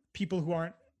 So people who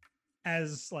aren't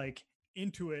as like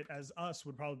into it as us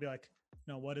would probably be like,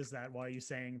 no, what is that? Why are you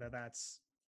saying that that's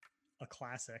a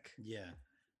classic? Yeah.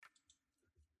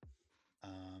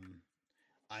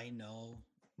 I know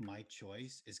my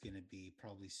choice is going to be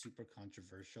probably super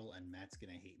controversial and Matt's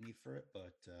going to hate me for it,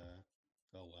 but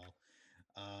oh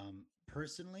well.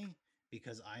 Personally,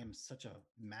 because I am such a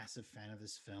massive fan of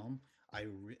this film, I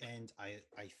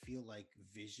feel like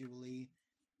visually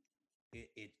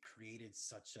it created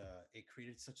such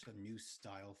a new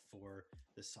style for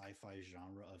the sci-fi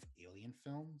genre of alien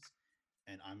films,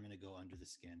 and I'm going to go Under the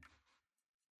Skin.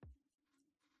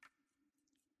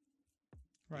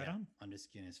 Right Yeah, on. Under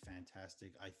Skin is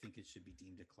fantastic. I think it should be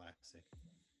deemed a classic.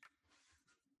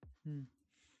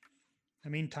 I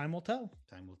mean, time will tell.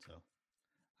 Time will tell.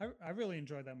 I really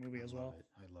enjoyed that movie as well.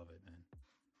 I love it, man.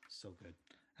 So good.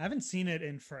 I haven't seen it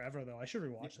in forever though. I should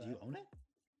rewatch that. Do you own it?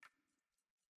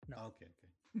 No. Oh, okay.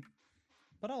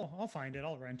 But I'll find it.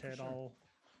 I'll rent it. Sure.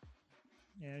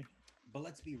 Yeah. But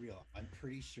let's be real. I'm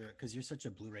pretty sure because you're such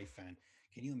a Blu-ray fan.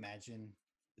 Can you imagine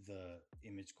the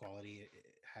image quality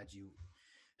had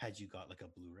you got like a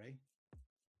Blu-ray?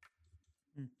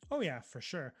 Oh yeah, for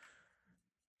sure.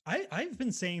 I've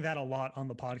been saying that a lot on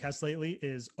the podcast lately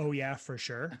is, oh yeah, for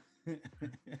sure.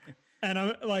 And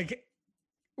I'm like,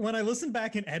 when I listen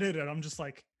back and edit it, I'm just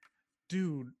like,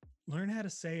 dude, learn how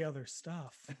to say other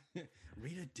stuff.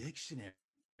 Read a dictionary,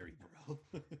 bro.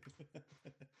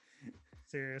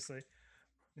 Seriously.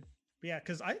 But yeah,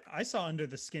 because I saw Under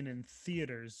the Skin in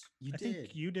theaters. I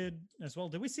think you did as well.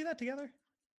 Did we see that together?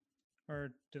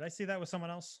 Or did I see that with someone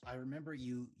else? I remember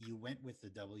you went with the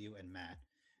W and Matt.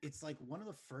 It's like one of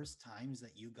the first times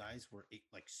that you guys were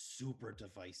like super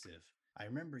divisive. I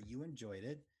remember you enjoyed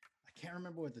it. I can't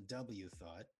remember what the W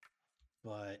thought,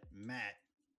 but Matt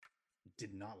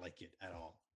did not like it at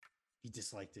all. He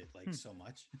disliked it like so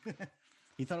much.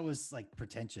 He thought it was like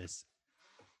pretentious.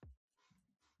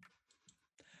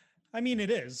 I mean, it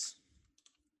is.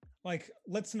 Like,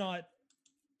 let's not,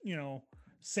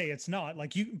 say it's not.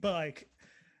 But like,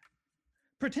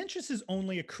 pretentious is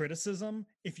only a criticism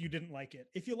if you didn't like it.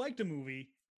 If you liked a movie,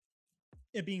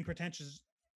 it being pretentious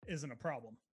isn't a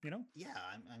problem, Yeah,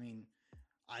 I mean,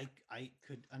 I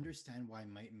could understand why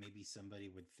maybe somebody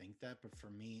would think that, but for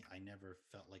me, I never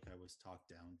felt like I was talked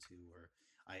down to, or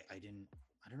I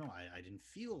don't know, I didn't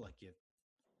feel like it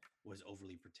was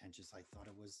overly pretentious. I thought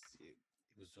it was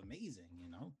amazing,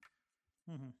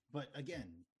 Mm-hmm. But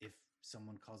again, if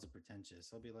someone calls it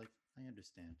pretentious, I'll be like, I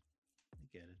understand, I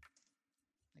get it.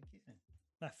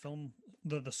 That film,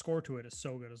 the score to it is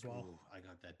so good as well. Ooh, I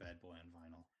got that bad boy on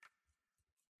vinyl.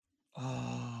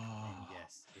 Oh, and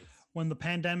yes, when the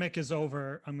pandemic is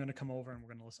over, I'm going to come over and we're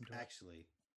going to listen to it. Actually,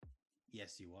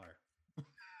 yes, you are.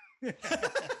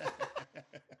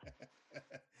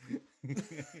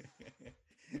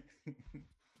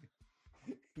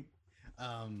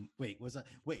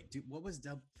 What was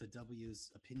the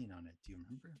W's opinion on it? Do you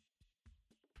remember?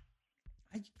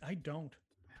 I don't.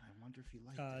 Man, I wonder if you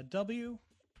liked it. W,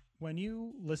 when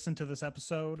you listen to this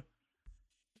episode,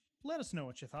 let us know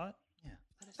what you thought. Yeah.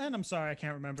 And I'm sorry I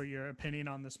can't remember your opinion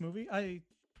on this movie. I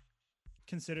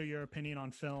consider your opinion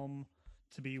on film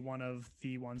to be one of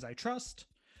the ones I trust.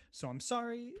 So I'm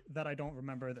sorry that I don't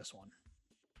remember this one.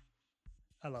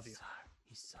 I love you.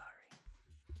 He's sorry.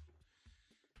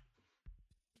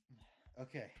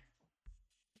 Okay.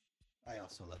 I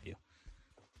also love you.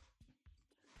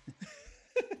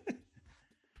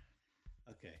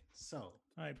 Okay, so.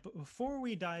 All right, but before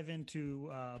we dive into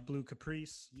Blue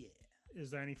Caprice, is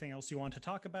there anything else you want to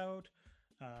talk about?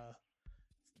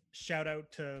 Shout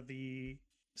out to the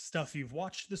stuff you've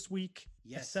watched this week,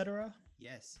 etc.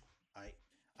 Yes, I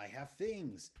have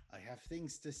things. I have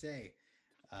things to say.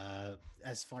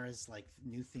 As far as like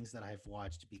new things that I've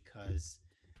watched, because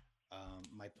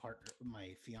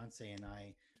my fiance and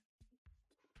I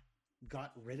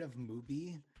got rid of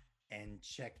Mubi and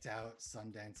checked out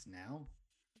Sundance Now.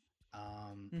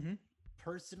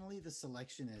 Personally, the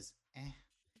selection is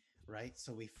right?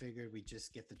 So we figured we'd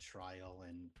just get the trial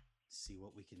and see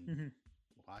what we can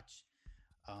watch.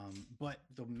 But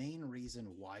the main reason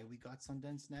why we got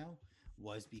Sundance Now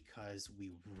was because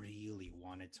we really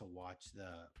wanted to watch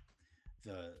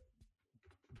the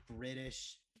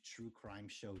British true crime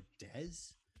show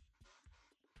Des.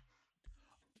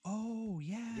 Oh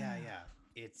yeah. Yeah.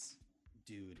 It's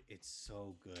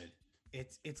so good.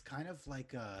 It's kind of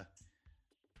like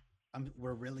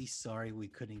we're really sorry we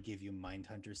couldn't give you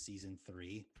Mindhunter season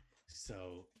 3.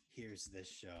 So here's this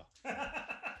show.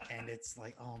 and it's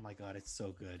like, oh my god, it's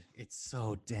so good. It's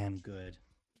so damn good.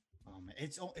 Oh man,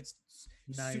 it's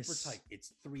super Nice. tight.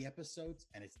 It's 3 episodes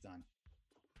and it's done.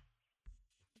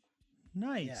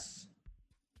 Nice.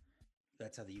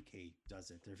 That's how the UK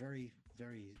does it. They're very,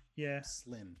 very Yeah.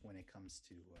 slim when it comes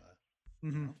to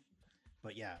Hmm.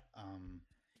 but yeah,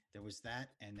 there was that,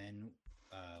 and then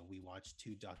we watched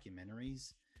 2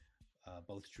 documentaries,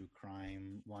 both true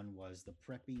crime. One was the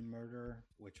Preppy Murder,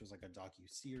 which was like a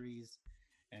docu-series,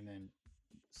 and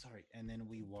then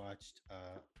we watched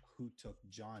Who Took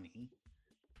Johnny,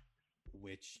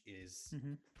 which is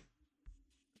Hmm.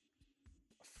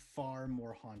 far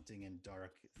more haunting and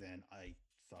dark than I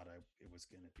thought it was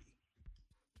going to be.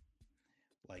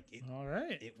 Like All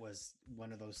right. it was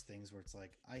one of those things where it's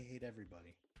like, I hate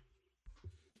everybody.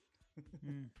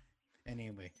 Mm.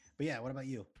 Anyway, but yeah, what about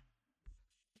you?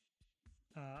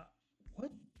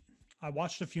 What? I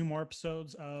watched a few more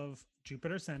episodes of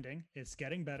Jupiter Ascending. It's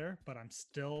getting better, but I'm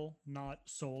still not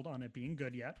sold on it being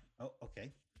good yet. Oh,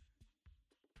 okay.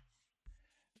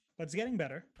 But it's getting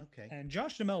better. Okay. And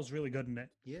Josh Duhamel's really good in it.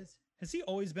 He is? Has he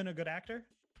always been a good actor?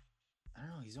 I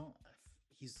don't know.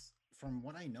 He's from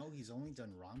what I know, he's only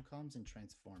done rom-coms and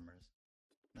Transformers,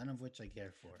 none of which I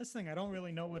care for. This thing, I don't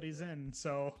really know what he's in.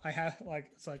 So I have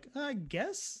it's like, I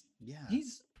guess Yeah.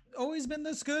 he's always been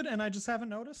this good and I just haven't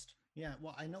noticed. Yeah,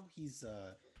 well, I know he's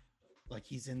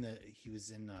he was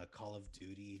in Call of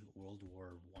Duty World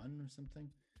War One or something,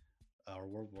 or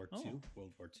World War Two,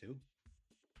 World War Two,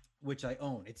 which I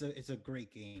own. It's a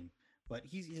great game, but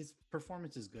his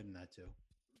performance is good in that too.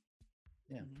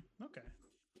 Yeah. Mm-hmm. Okay.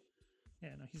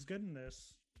 Yeah, no, he's good in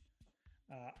this.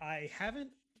 I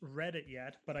haven't read it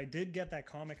yet, but I did get that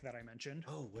comic that I mentioned.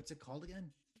 Oh, what's it called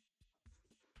again?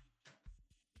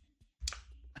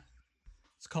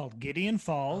 It's called Gideon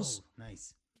Falls. Oh,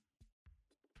 nice.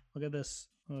 Look at this.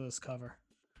 Look at this cover.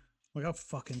 Look how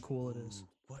fucking cool it is. Ooh,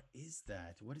 what is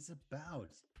that? What is it about?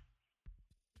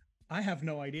 I have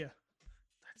no idea.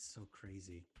 That's so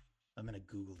crazy. I'm gonna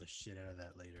Google the shit out of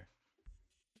that later.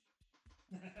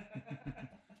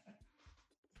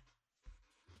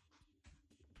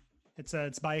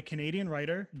 It's by a Canadian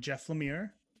writer, Jeff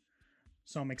Lemire.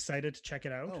 So I'm excited to check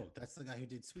it out. Oh, that's the guy who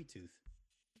did Sweet Tooth.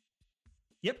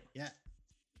 Yep. Yeah.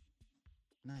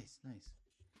 Nice.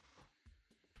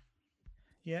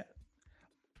 Yeah.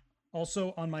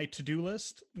 Also on my to-do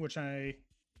list, which I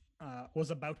was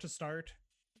about to start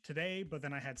today, but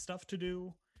then I had stuff to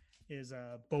do, is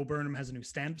Bo Burnham has a new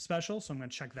stand-up special, so I'm going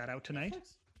to check that out tonight.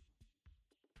 Netflix?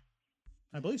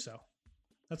 I believe so.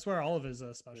 That's where all of his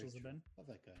Very specials have true. been. Love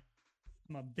that guy.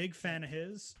 I'm a big fan of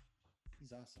his,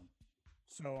 He's awesome.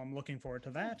 so I'm looking forward to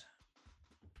that.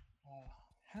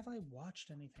 Have I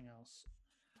watched anything else?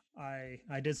 I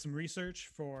did some research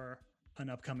for an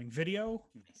upcoming video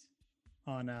Nice.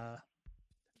 on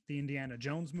the Indiana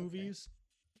Jones movies.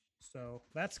 So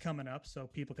that's coming up, so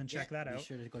people can check that out. Be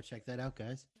sure to go check that out,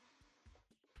 guys.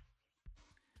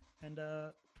 And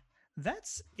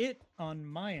that's it on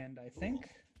my end, I think.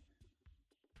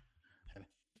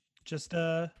 Just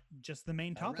the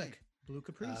main All topic, right. Blue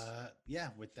Caprice. Yeah,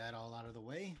 with that all out of the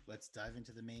way, let's dive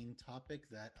into the main topic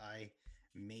that I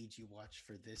made you watch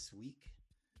for this week.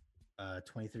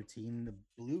 2013, The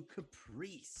Blue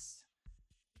Caprice.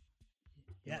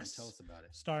 You wanna Yes. tell us about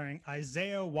it. Starring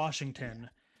Isaiah Washington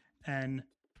and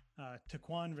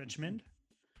Taquan Richmond.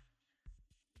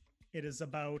 It is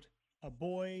about a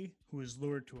boy who is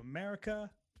lured to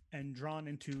America and drawn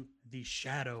into the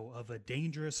shadow of a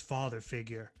dangerous father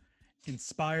figure,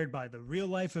 inspired by the real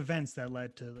life events that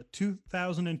led to the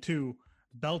 2002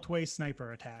 Beltway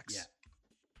sniper attacks. Yeah.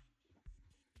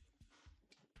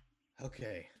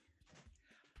 Okay.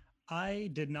 I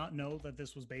did not know that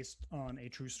this was based on a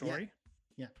true story.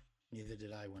 Neither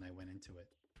did I when I went into it.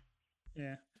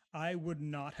 Yeah. I would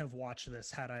not have watched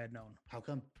this had I had known. How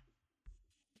come?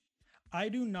 I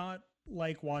do not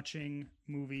like watching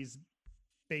movies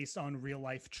based on real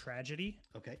life tragedy.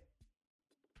 Okay.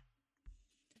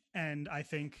 And I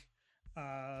think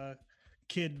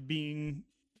kid being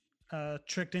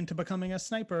tricked into becoming a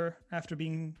sniper after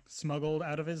being smuggled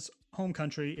out of his home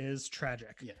country is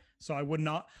tragic. Yeah. So I would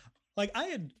not I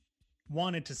had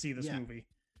wanted to see this Yeah. movie.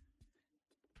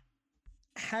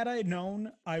 Had I known,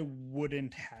 I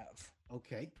wouldn't have.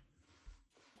 Okay.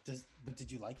 But did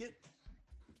you like it?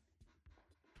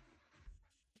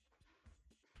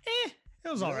 It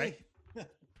was all right. Really?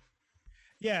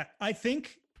 Yeah, I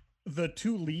think the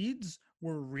two leads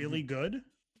were really good.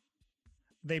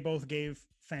 They both gave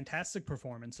fantastic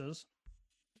performances.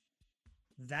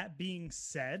 That being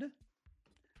said,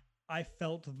 I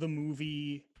felt the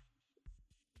movie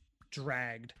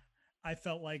dragged. I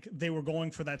felt like they were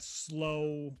going for that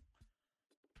slow,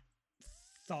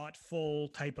 thoughtful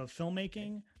type of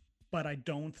filmmaking, but I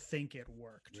don't think it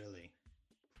worked. Really?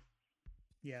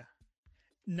 Yeah.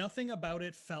 Nothing about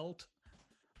it felt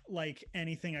like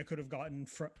anything I could have gotten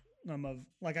from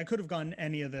like I could have gotten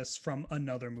any of this from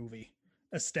another movie.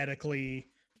 Aesthetically,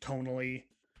 tonally.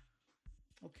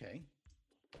 Okay.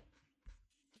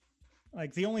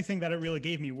 Like the only thing that it really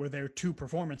gave me were their two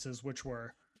performances, which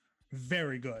were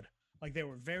very good. Like they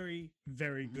were very,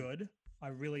 very good. I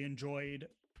really enjoyed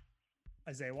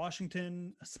Isaiah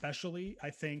Washington, especially. I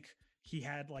think he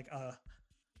had like a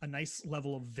nice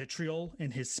level of vitriol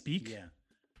in his speak. Yeah.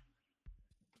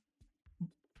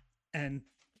 And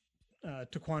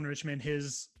Taquan Richmond,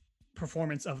 his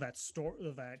performance of that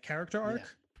of that character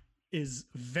arc is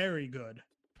very good.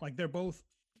 Like they're both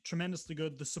tremendously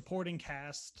good. The supporting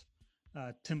cast,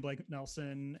 Tim Blake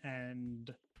Nelson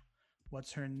and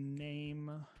what's her name?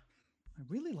 I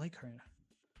really like her.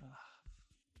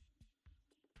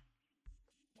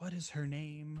 What is her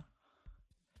name?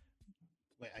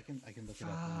 Wait, I can look it up.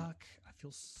 Fuck! I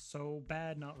feel so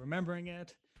bad not remembering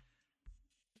it.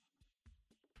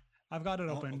 I've got it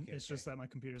open. It's just that my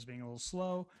computer's being a little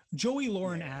slow. Joey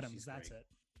Lauren Adams, that's it.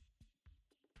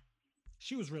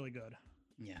 She was really good.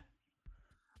 Yeah.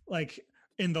 Like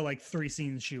in the 3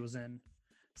 scenes she was in.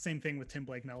 Same thing with Tim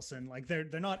Blake Nelson. Like they're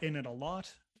not in it a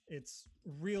lot. It's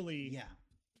really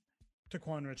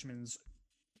Taquan Richmond's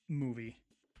movie,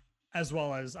 as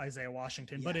well as Isaiah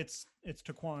Washington, but it's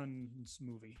Taquan's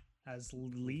movie as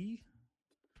Lee.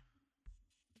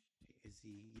 Is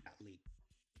he Lee?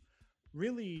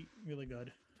 Really, really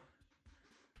good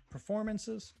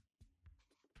performances.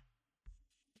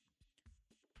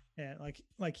 Yeah,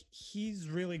 like he's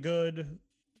really good,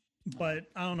 but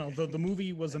I don't know. The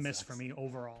movie was a miss for me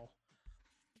overall.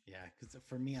 Yeah, because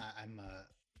for me,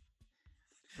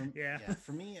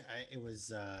 for me, it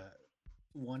was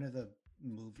one of the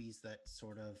movies that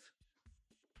sort of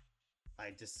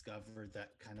I discovered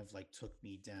that kind of like took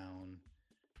me down,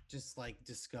 just like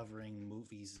discovering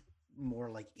movies more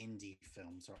like indie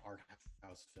films or art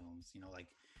house films. You know, like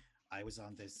I was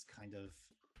on this kind of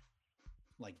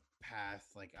like path.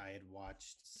 Like I had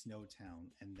watched Snowtown,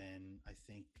 and then I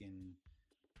think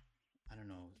I don't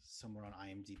know, somewhere on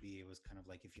IMDb it was kind of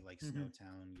like, if you like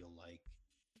Snowtown, you'll like,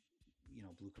 you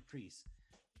know, Blue Caprice,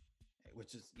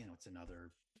 which is, you know, it's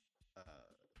another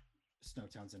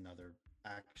Snowtown's another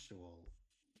actual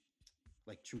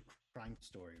like true crime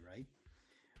story, right?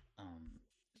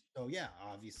 So yeah,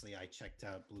 obviously I checked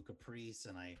out Blue Caprice,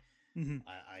 and I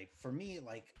for me,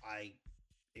 like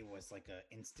it was like a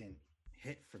instant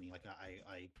hit for me. Like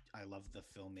I love the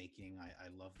filmmaking, I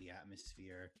love the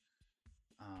atmosphere,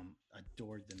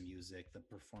 adored the music, the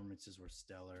performances were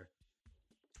stellar.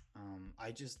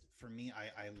 I just, for me,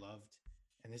 I loved,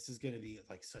 and this is going to be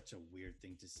like such a weird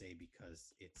thing to say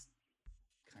because it's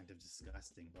kind of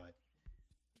disgusting, but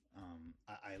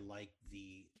I like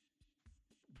the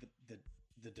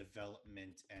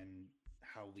development and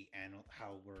how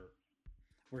how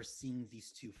we're seeing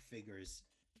these two figures,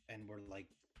 and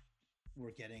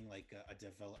we're getting like a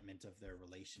development of their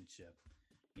relationship,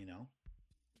 you know,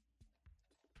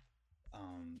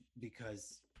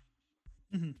 because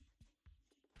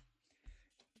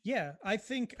yeah, I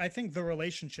think the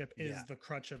relationship is the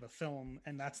crutch of the film,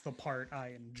 and that's the part I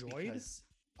enjoyed. Because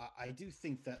I do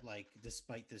think that, like,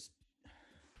 despite this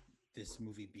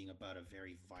movie being about a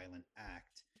very violent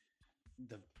act,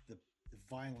 the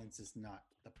violence is not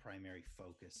the primary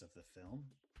focus of the film,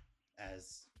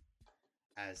 as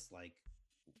like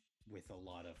with a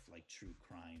lot of like true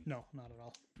crime. No, not at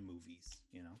all. Movies,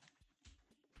 you know.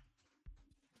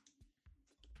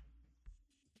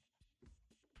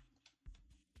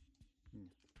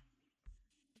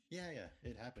 Yeah,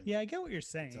 it happened. Yeah, I get what you're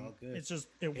saying. It's all good. It's just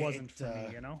it wasn't for me,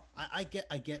 you know. I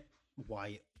get why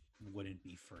it wouldn't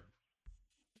be for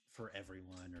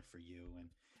everyone or for you,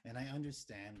 and I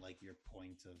understand like your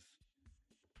point of,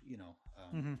 you know,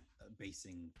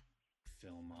 basing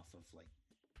film off of like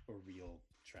a real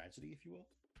tragedy, if you will.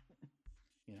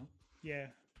 You know. Yeah.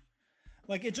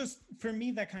 Like it just, for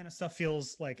me, that kind of stuff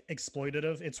feels like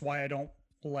exploitative. It's why I don't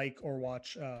like or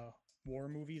watch war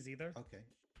movies either. Okay.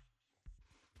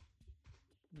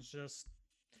 It's just,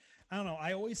 I don't know.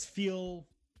 I always feel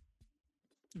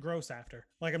gross after.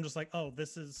 Like I'm just like, oh,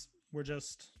 we're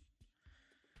just,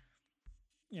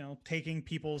 you know, taking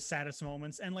people's saddest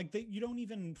moments, and like you don't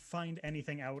even find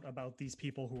anything out about these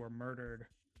people who were murdered.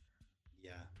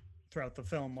 Yeah. Throughout the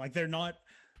film, like they're not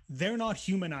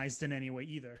humanized in any way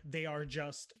either. They are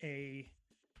just a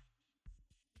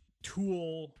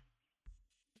tool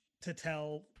to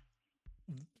tell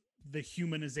the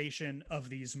humanization of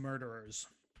these murderers.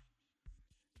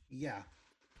 Yeah,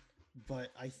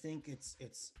 but I think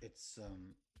uh,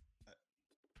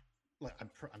 like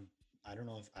I don't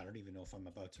know if I don't even know if I'm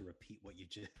about to repeat what you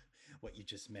just what you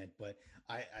just meant, but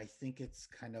I think it's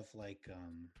kind of like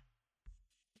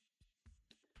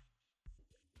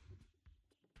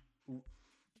w-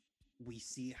 we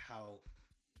see how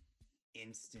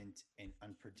instant and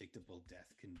unpredictable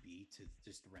death can be to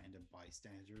just random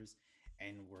bystanders,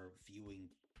 and we're viewing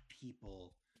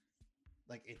people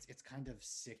like it's kind of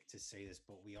sick to say this,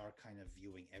 but we are kind of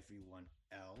viewing everyone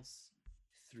else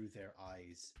through their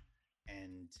eyes.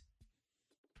 And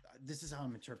this is how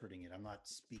I'm interpreting it. I'm not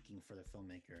speaking for the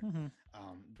filmmaker, Mm-hmm.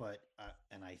 but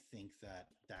and I think that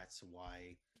that's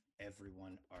why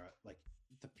everyone are like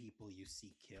the people you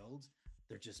see killed.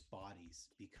 They're just bodies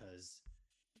because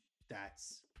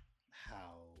that's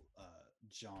how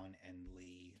John and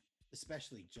Lee,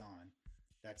 especially John,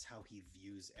 that's how he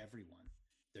views everyone.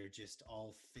 They're just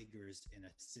all figures in a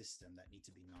system that need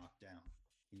to be knocked down.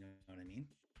 You know what I mean?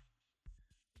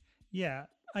 Yeah,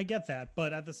 I get that,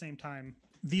 but at the same time,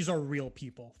 these are real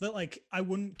people. That like I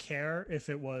wouldn't care if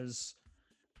it was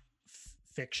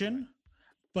Right. fiction,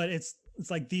 but it's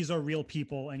like these are real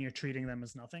people and you're treating them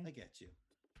as nothing. I get you.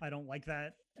 I don't like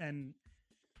that, and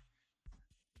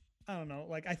I don't know.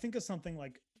 Like I think of something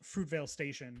like Fruitvale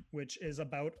Station, which is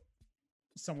about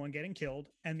someone getting killed,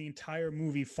 and the entire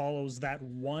movie follows that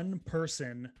one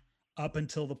person up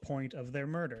until the point of their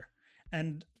murder.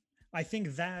 And I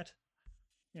think that,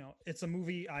 it's a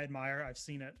movie I admire. I've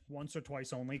seen it once or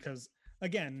twice only because,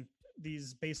 again,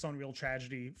 these based on real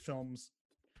tragedy films,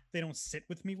 they don't sit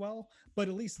with me well. But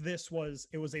at least it was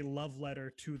a love letter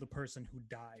to the person who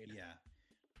died. Yeah.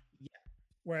 Yeah.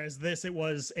 Whereas this, it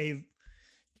was it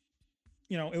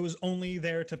was only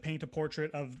there to paint a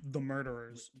portrait of the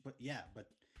murderers. But yeah, but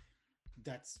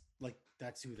that's like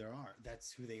that's who they are.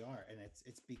 That's who they are, and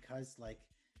it's because like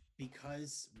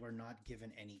because we're not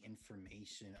given any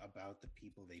information about the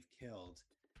people they've killed,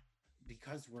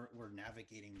 because we're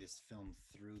navigating this film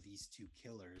through these two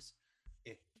killers.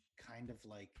 It kind of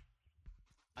like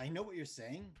I know what you're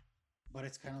saying, but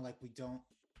it's kind of like we don't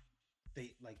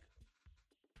they like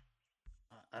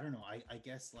I don't know. I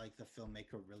guess like the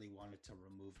filmmaker really wanted to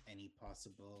remove any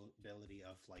possibility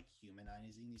of like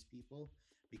humanizing these people,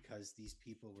 because these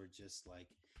people were just like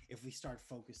if we start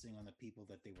focusing on the people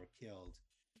that they were killed,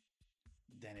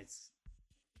 then it's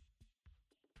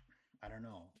I don't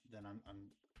know. Then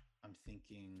I'm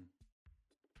thinking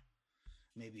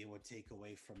maybe it would take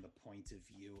away from the point of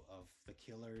view of the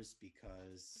killers,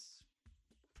 because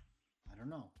I don't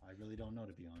know. I really don't know,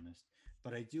 to be honest.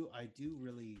 But I do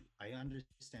really I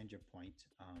understand your point.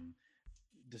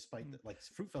 Despite Mm. the, like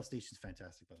Fruitvale Station's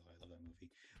fantastic, by the way. I love that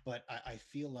movie. But I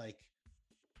feel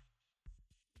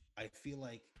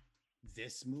like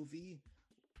this movie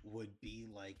would be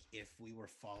like if we were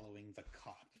following the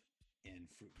cop in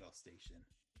Fruitvale Station.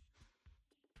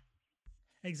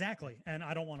 Exactly. And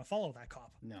I don't want to follow that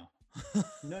cop. No,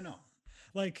 no, no.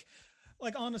 like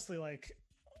like honestly, like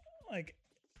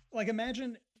like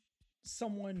imagine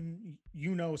someone,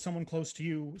 someone close to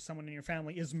you, someone in your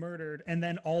family is murdered, and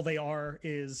then all they are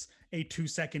is a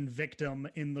 2-second victim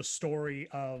in the story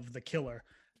of the killer.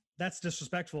 That's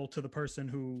disrespectful to the person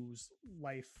whose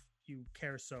life you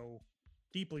care so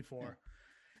deeply Yeah, for.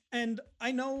 And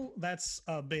I know that's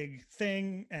a big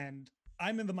thing, and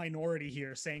I'm in the minority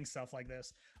here saying stuff like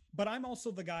this, but I'm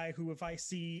also the guy who, if I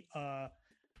see a,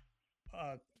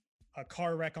 a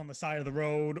car wreck on the side of the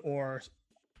road, or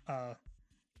uh,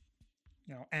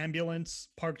 ambulance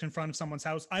parked in front of someone's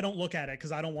house, I don't look at it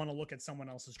because I don't want to look at someone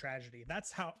else's tragedy.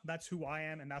 That's who I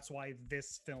am, and that's why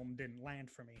this film didn't land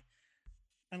for me.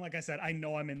 And like I said, I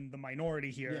know I'm in the minority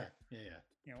yeah, here. yeah,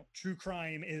 yeah. True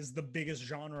crime is the biggest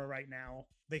genre right now.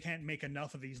 They can't make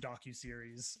enough of these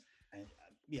docu-series. And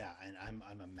yeah, and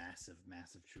I'm a massive,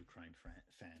 massive true crime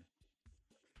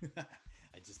fan.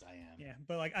 I am. Yeah,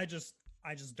 but like I just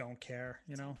don't care,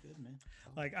 It's all good, man. It's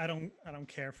all like good. I don't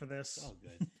care for It's this. all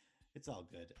good. It's all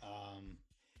good.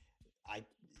 I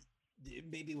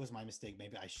maybe it was my mistake.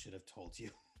 Maybe I should have told you.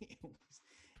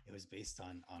 It was based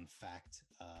on fact.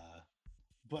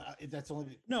 But that's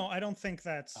only No, I don't think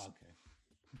that's okay.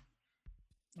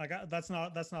 like that's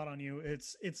not on you.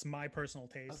 It's my personal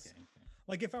taste. Okay. Okay.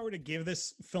 Like if I were to give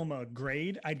this film a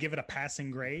grade, I'd give it a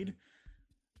passing grade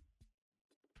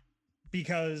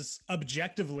because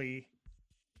objectively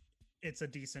it's a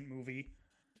decent movie.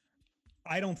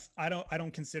 I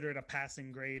don't consider it a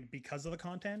passing grade because of the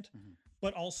content, Mhm.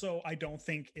 but also I don't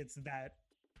think it's that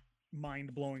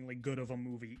mind-blowingly good of a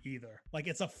movie either. Like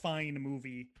it's a fine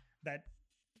movie that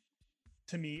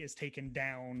to me is taken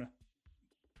down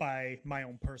by my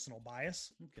own personal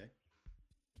bias. Okay.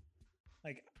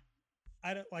 Like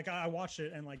I don't like I watched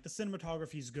it and like the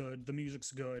cinematography's good, the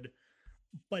music's good,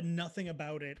 but nothing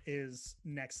about it is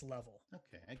next level.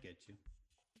 Okay, I get you.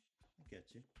 I get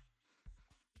you.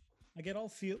 Like it all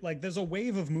feel like there's a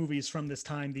wave of movies from this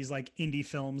time, these like indie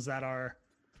films that are,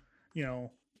 you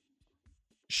know,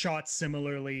 shot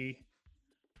similarly,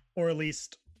 or at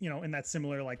least, you know, in that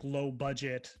similar like low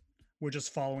budget, we're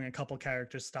just following a couple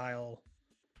characters style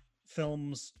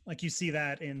films. Like you see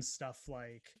that in stuff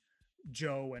like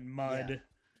Joe and Mud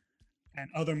Yeah. and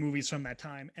other movies from that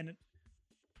time. And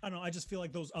I don't know, I just feel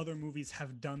like those other movies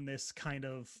have done this kind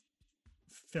of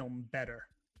film better.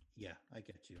 Yeah, I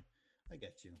get you. I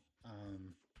get you.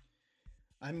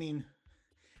 I mean,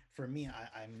 for me,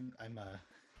 I'm a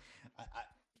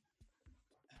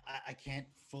I can't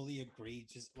fully agree.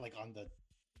 Just like on the,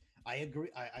 I agree.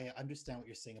 I understand what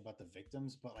you're saying about the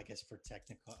victims, but like as for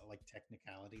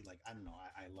technicality, like I don't know.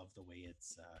 I love the way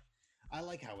it's. I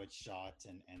like how it's shot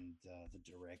and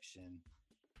the direction.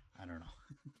 I don't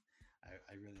know.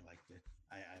 I really liked it.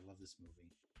 I love this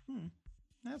movie.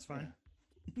 That's fine.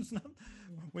 Yeah. It's not,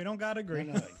 we don't gotta agree.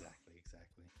 No, exactly.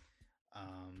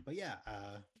 But yeah,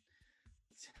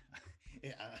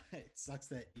 it sucks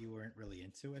that you weren't really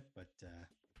into it, but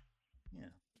yeah,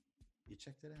 you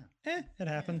checked it out. It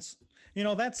happens. You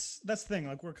know, that's the thing.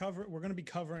 Like we're going to be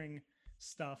covering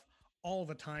stuff all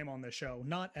the time on the show.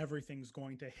 Not everything's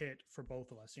going to hit for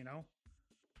both of us, you know?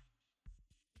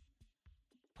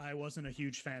 I wasn't a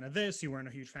huge fan of this. You weren't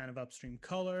a huge fan of Upstream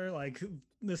Color. Like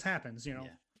this happens, you know?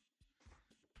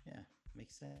 Yeah.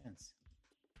 Makes sense.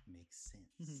 Makes sense.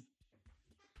 Mm-hmm.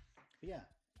 But yeah.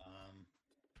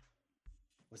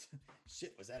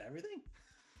 Was that everything?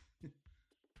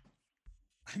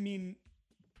 I mean,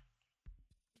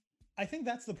 I think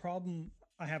that's the problem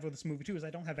I have with this movie too, is I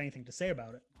don't have anything to say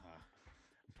about it.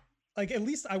 Like, at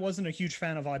least I wasn't a huge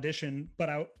fan of Audition,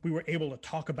 but we were able to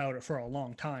talk about it for a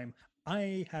long time.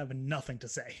 I have nothing to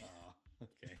say.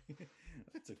 Okay.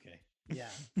 That's okay. Yeah,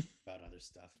 about other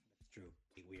stuff. It's true.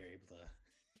 We are able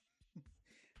to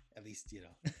at least, you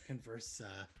know, converse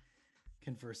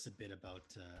a bit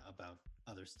about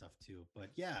other stuff too.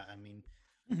 But yeah, I mean,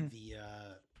 the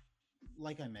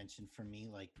like I mentioned, for me,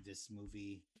 like this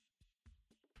movie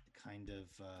kind of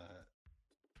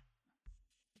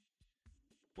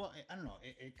well, I don't know,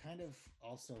 it kind of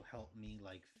also helped me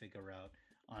like figure out,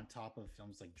 on top of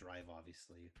films like Drive,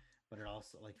 obviously, but it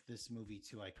also, like this movie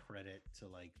too, I credit to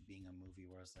like being a movie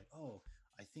where I was like, oh,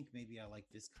 I think maybe I like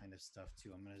this kind of stuff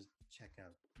too. I'm gonna check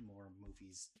out more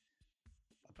movies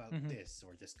about this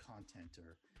or this content,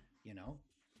 or you know,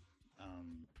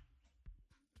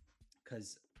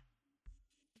 because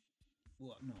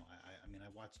well, no, I mean, I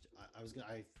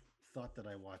thought that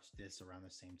I watched this around the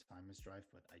same time as Drive,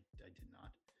 but I did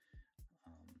not.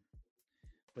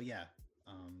 But yeah,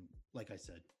 like I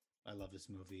said, I love this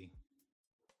movie.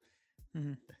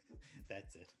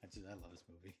 That's it. I love this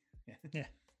movie. Yeah.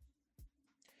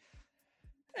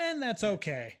 And that's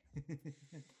okay.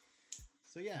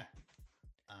 So yeah,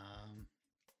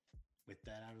 with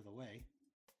that out of the way,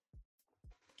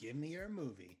 give me your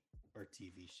movie or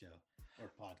TV show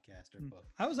or podcast or book.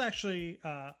 I was actually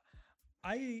I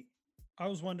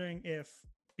was wondering if,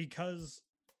 because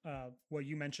what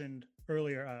you mentioned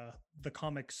earlier, the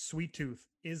comic Sweet Tooth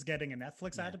is getting a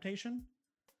Netflix adaptation.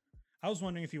 I was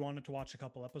wondering if you wanted to watch a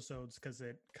couple episodes because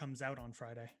it comes out on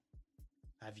Friday.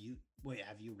 Have you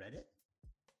read it?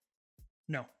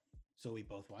 No. So we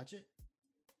both watch it?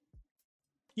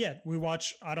 Yeah, we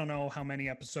watch, I don't know how many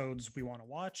episodes we want to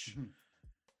watch.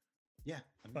 Yeah.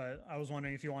 But I was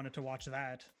wondering if you wanted to watch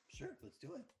that. Sure, let's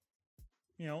do it.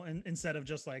 You know, and instead of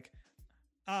just like,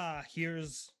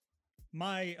 here's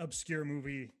my obscure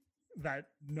movie that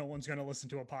no one's going to listen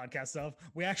to a podcast of,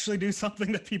 we actually do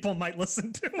something that people might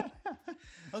listen to.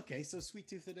 Okay, so Sweet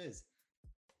Tooth it is.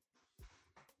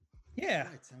 Yeah.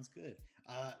 All right, sounds good.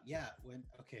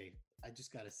 I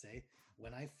just gotta say,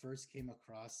 when I first came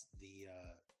across the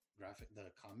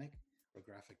comic or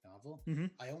graphic novel,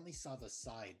 I only saw the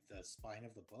spine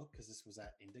of the book, because this was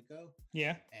at Indigo.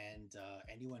 Yeah. And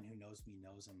anyone who knows me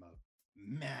knows I'm a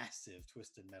massive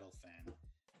Twisted Metal fan.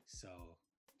 So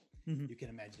you can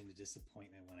imagine the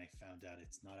disappointment when I found out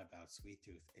it's not about Sweet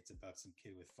Tooth. It's about some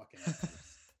kid with fucking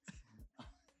apples.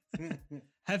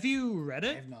 Have you read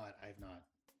it? I have not.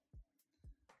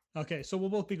 Okay, so we'll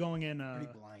both be going in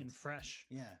fresh.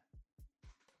 Yeah.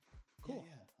 Cool.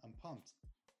 Yeah. I'm pumped.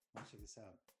 I'll check this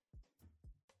out.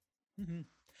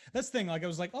 That's the thing. Like, I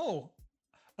was like, oh,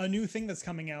 a new thing that's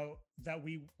coming out that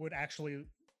we would actually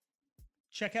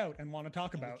check out and want to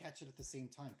talk And we about. catch it at the same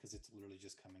time because it's literally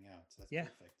just coming out. So that's Yeah.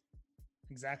 perfect.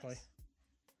 Exactly. Nice.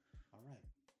 All right.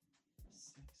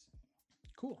 6.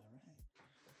 Cool. All right.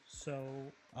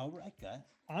 So All right, guy.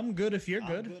 I'm good if you're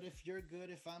good. I'm good if you're good,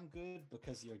 if I'm good,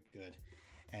 because you're good.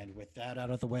 And with that out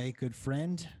of the way, good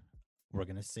friend, we're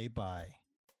going to say bye.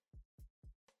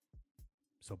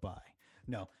 So bye.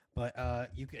 No, but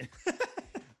you can,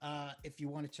 if you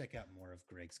want to check out more of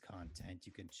Greg's content,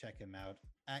 you can check him out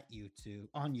on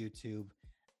YouTube.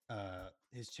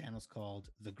 His channel's called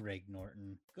The Greg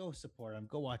Norton. Go support him.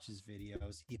 Go watch his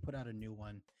videos. He put out a new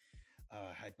one.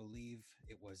 I believe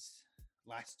it was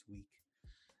last week.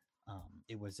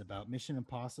 It was about Mission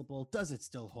Impossible. Does it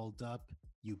still hold up?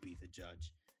 You be the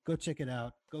judge. Go check it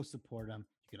out. Go support him.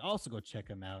 You can also go check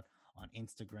him out on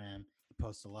Instagram. He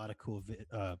posts a lot of cool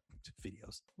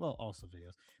videos. Well, also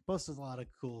videos. Posts a lot of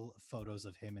cool photos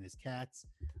of him and his cats.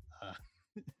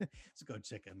 So go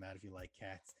check him out if you like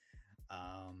cats.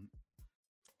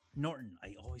 Norton,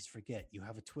 I always forget. You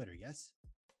have a Twitter, yes?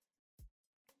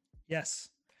 Yes.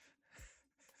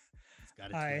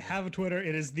 Got a I Twitter. have a Twitter.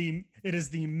 It is the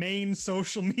main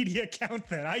social media account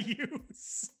that I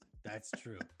use. That's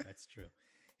true. That's true.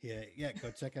 Yeah. Go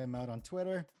check him out on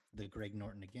Twitter. The Greg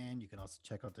Norton again. You can also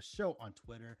check out the show on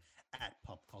Twitter at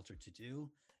Pop Culture To Do. You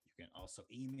can also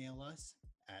email us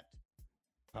at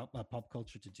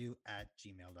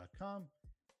popculturetodo@gmail.com.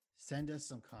 Send us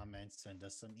some comments. Send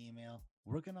us some email.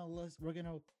 We're gonna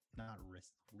not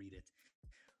read it.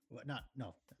 What?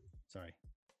 No. Sorry.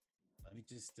 Let me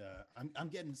just. I'm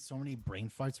getting so many brain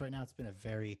farts right now. It's been a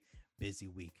very busy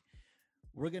week.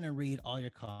 We're gonna read all your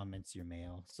comments, your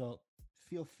mail. So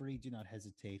feel free. Do not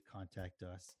hesitate. Contact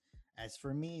us. As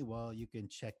for me, well, you can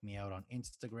check me out on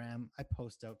Instagram. I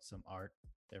post out some art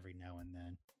every now and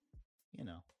then. You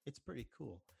know, it's pretty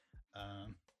cool.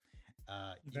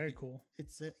 Very cool.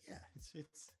 It's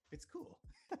it's cool.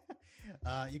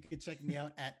 You can check me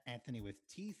out at Anthony with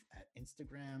Teeth at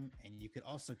Instagram, and you could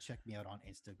also check me out on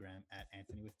Instagram at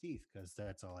Anthony with Teeth because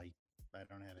that's all I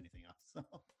don't have anything else. So.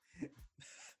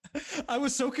 I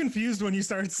was so confused when you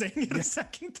started saying it a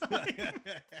second time.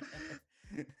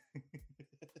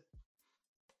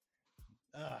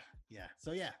 Yeah.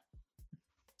 So yeah.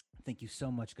 Thank you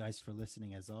so much, guys, for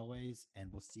listening as always,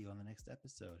 and we'll see you on the next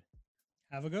episode.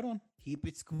 Have a good one. Keep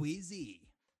it squeezy.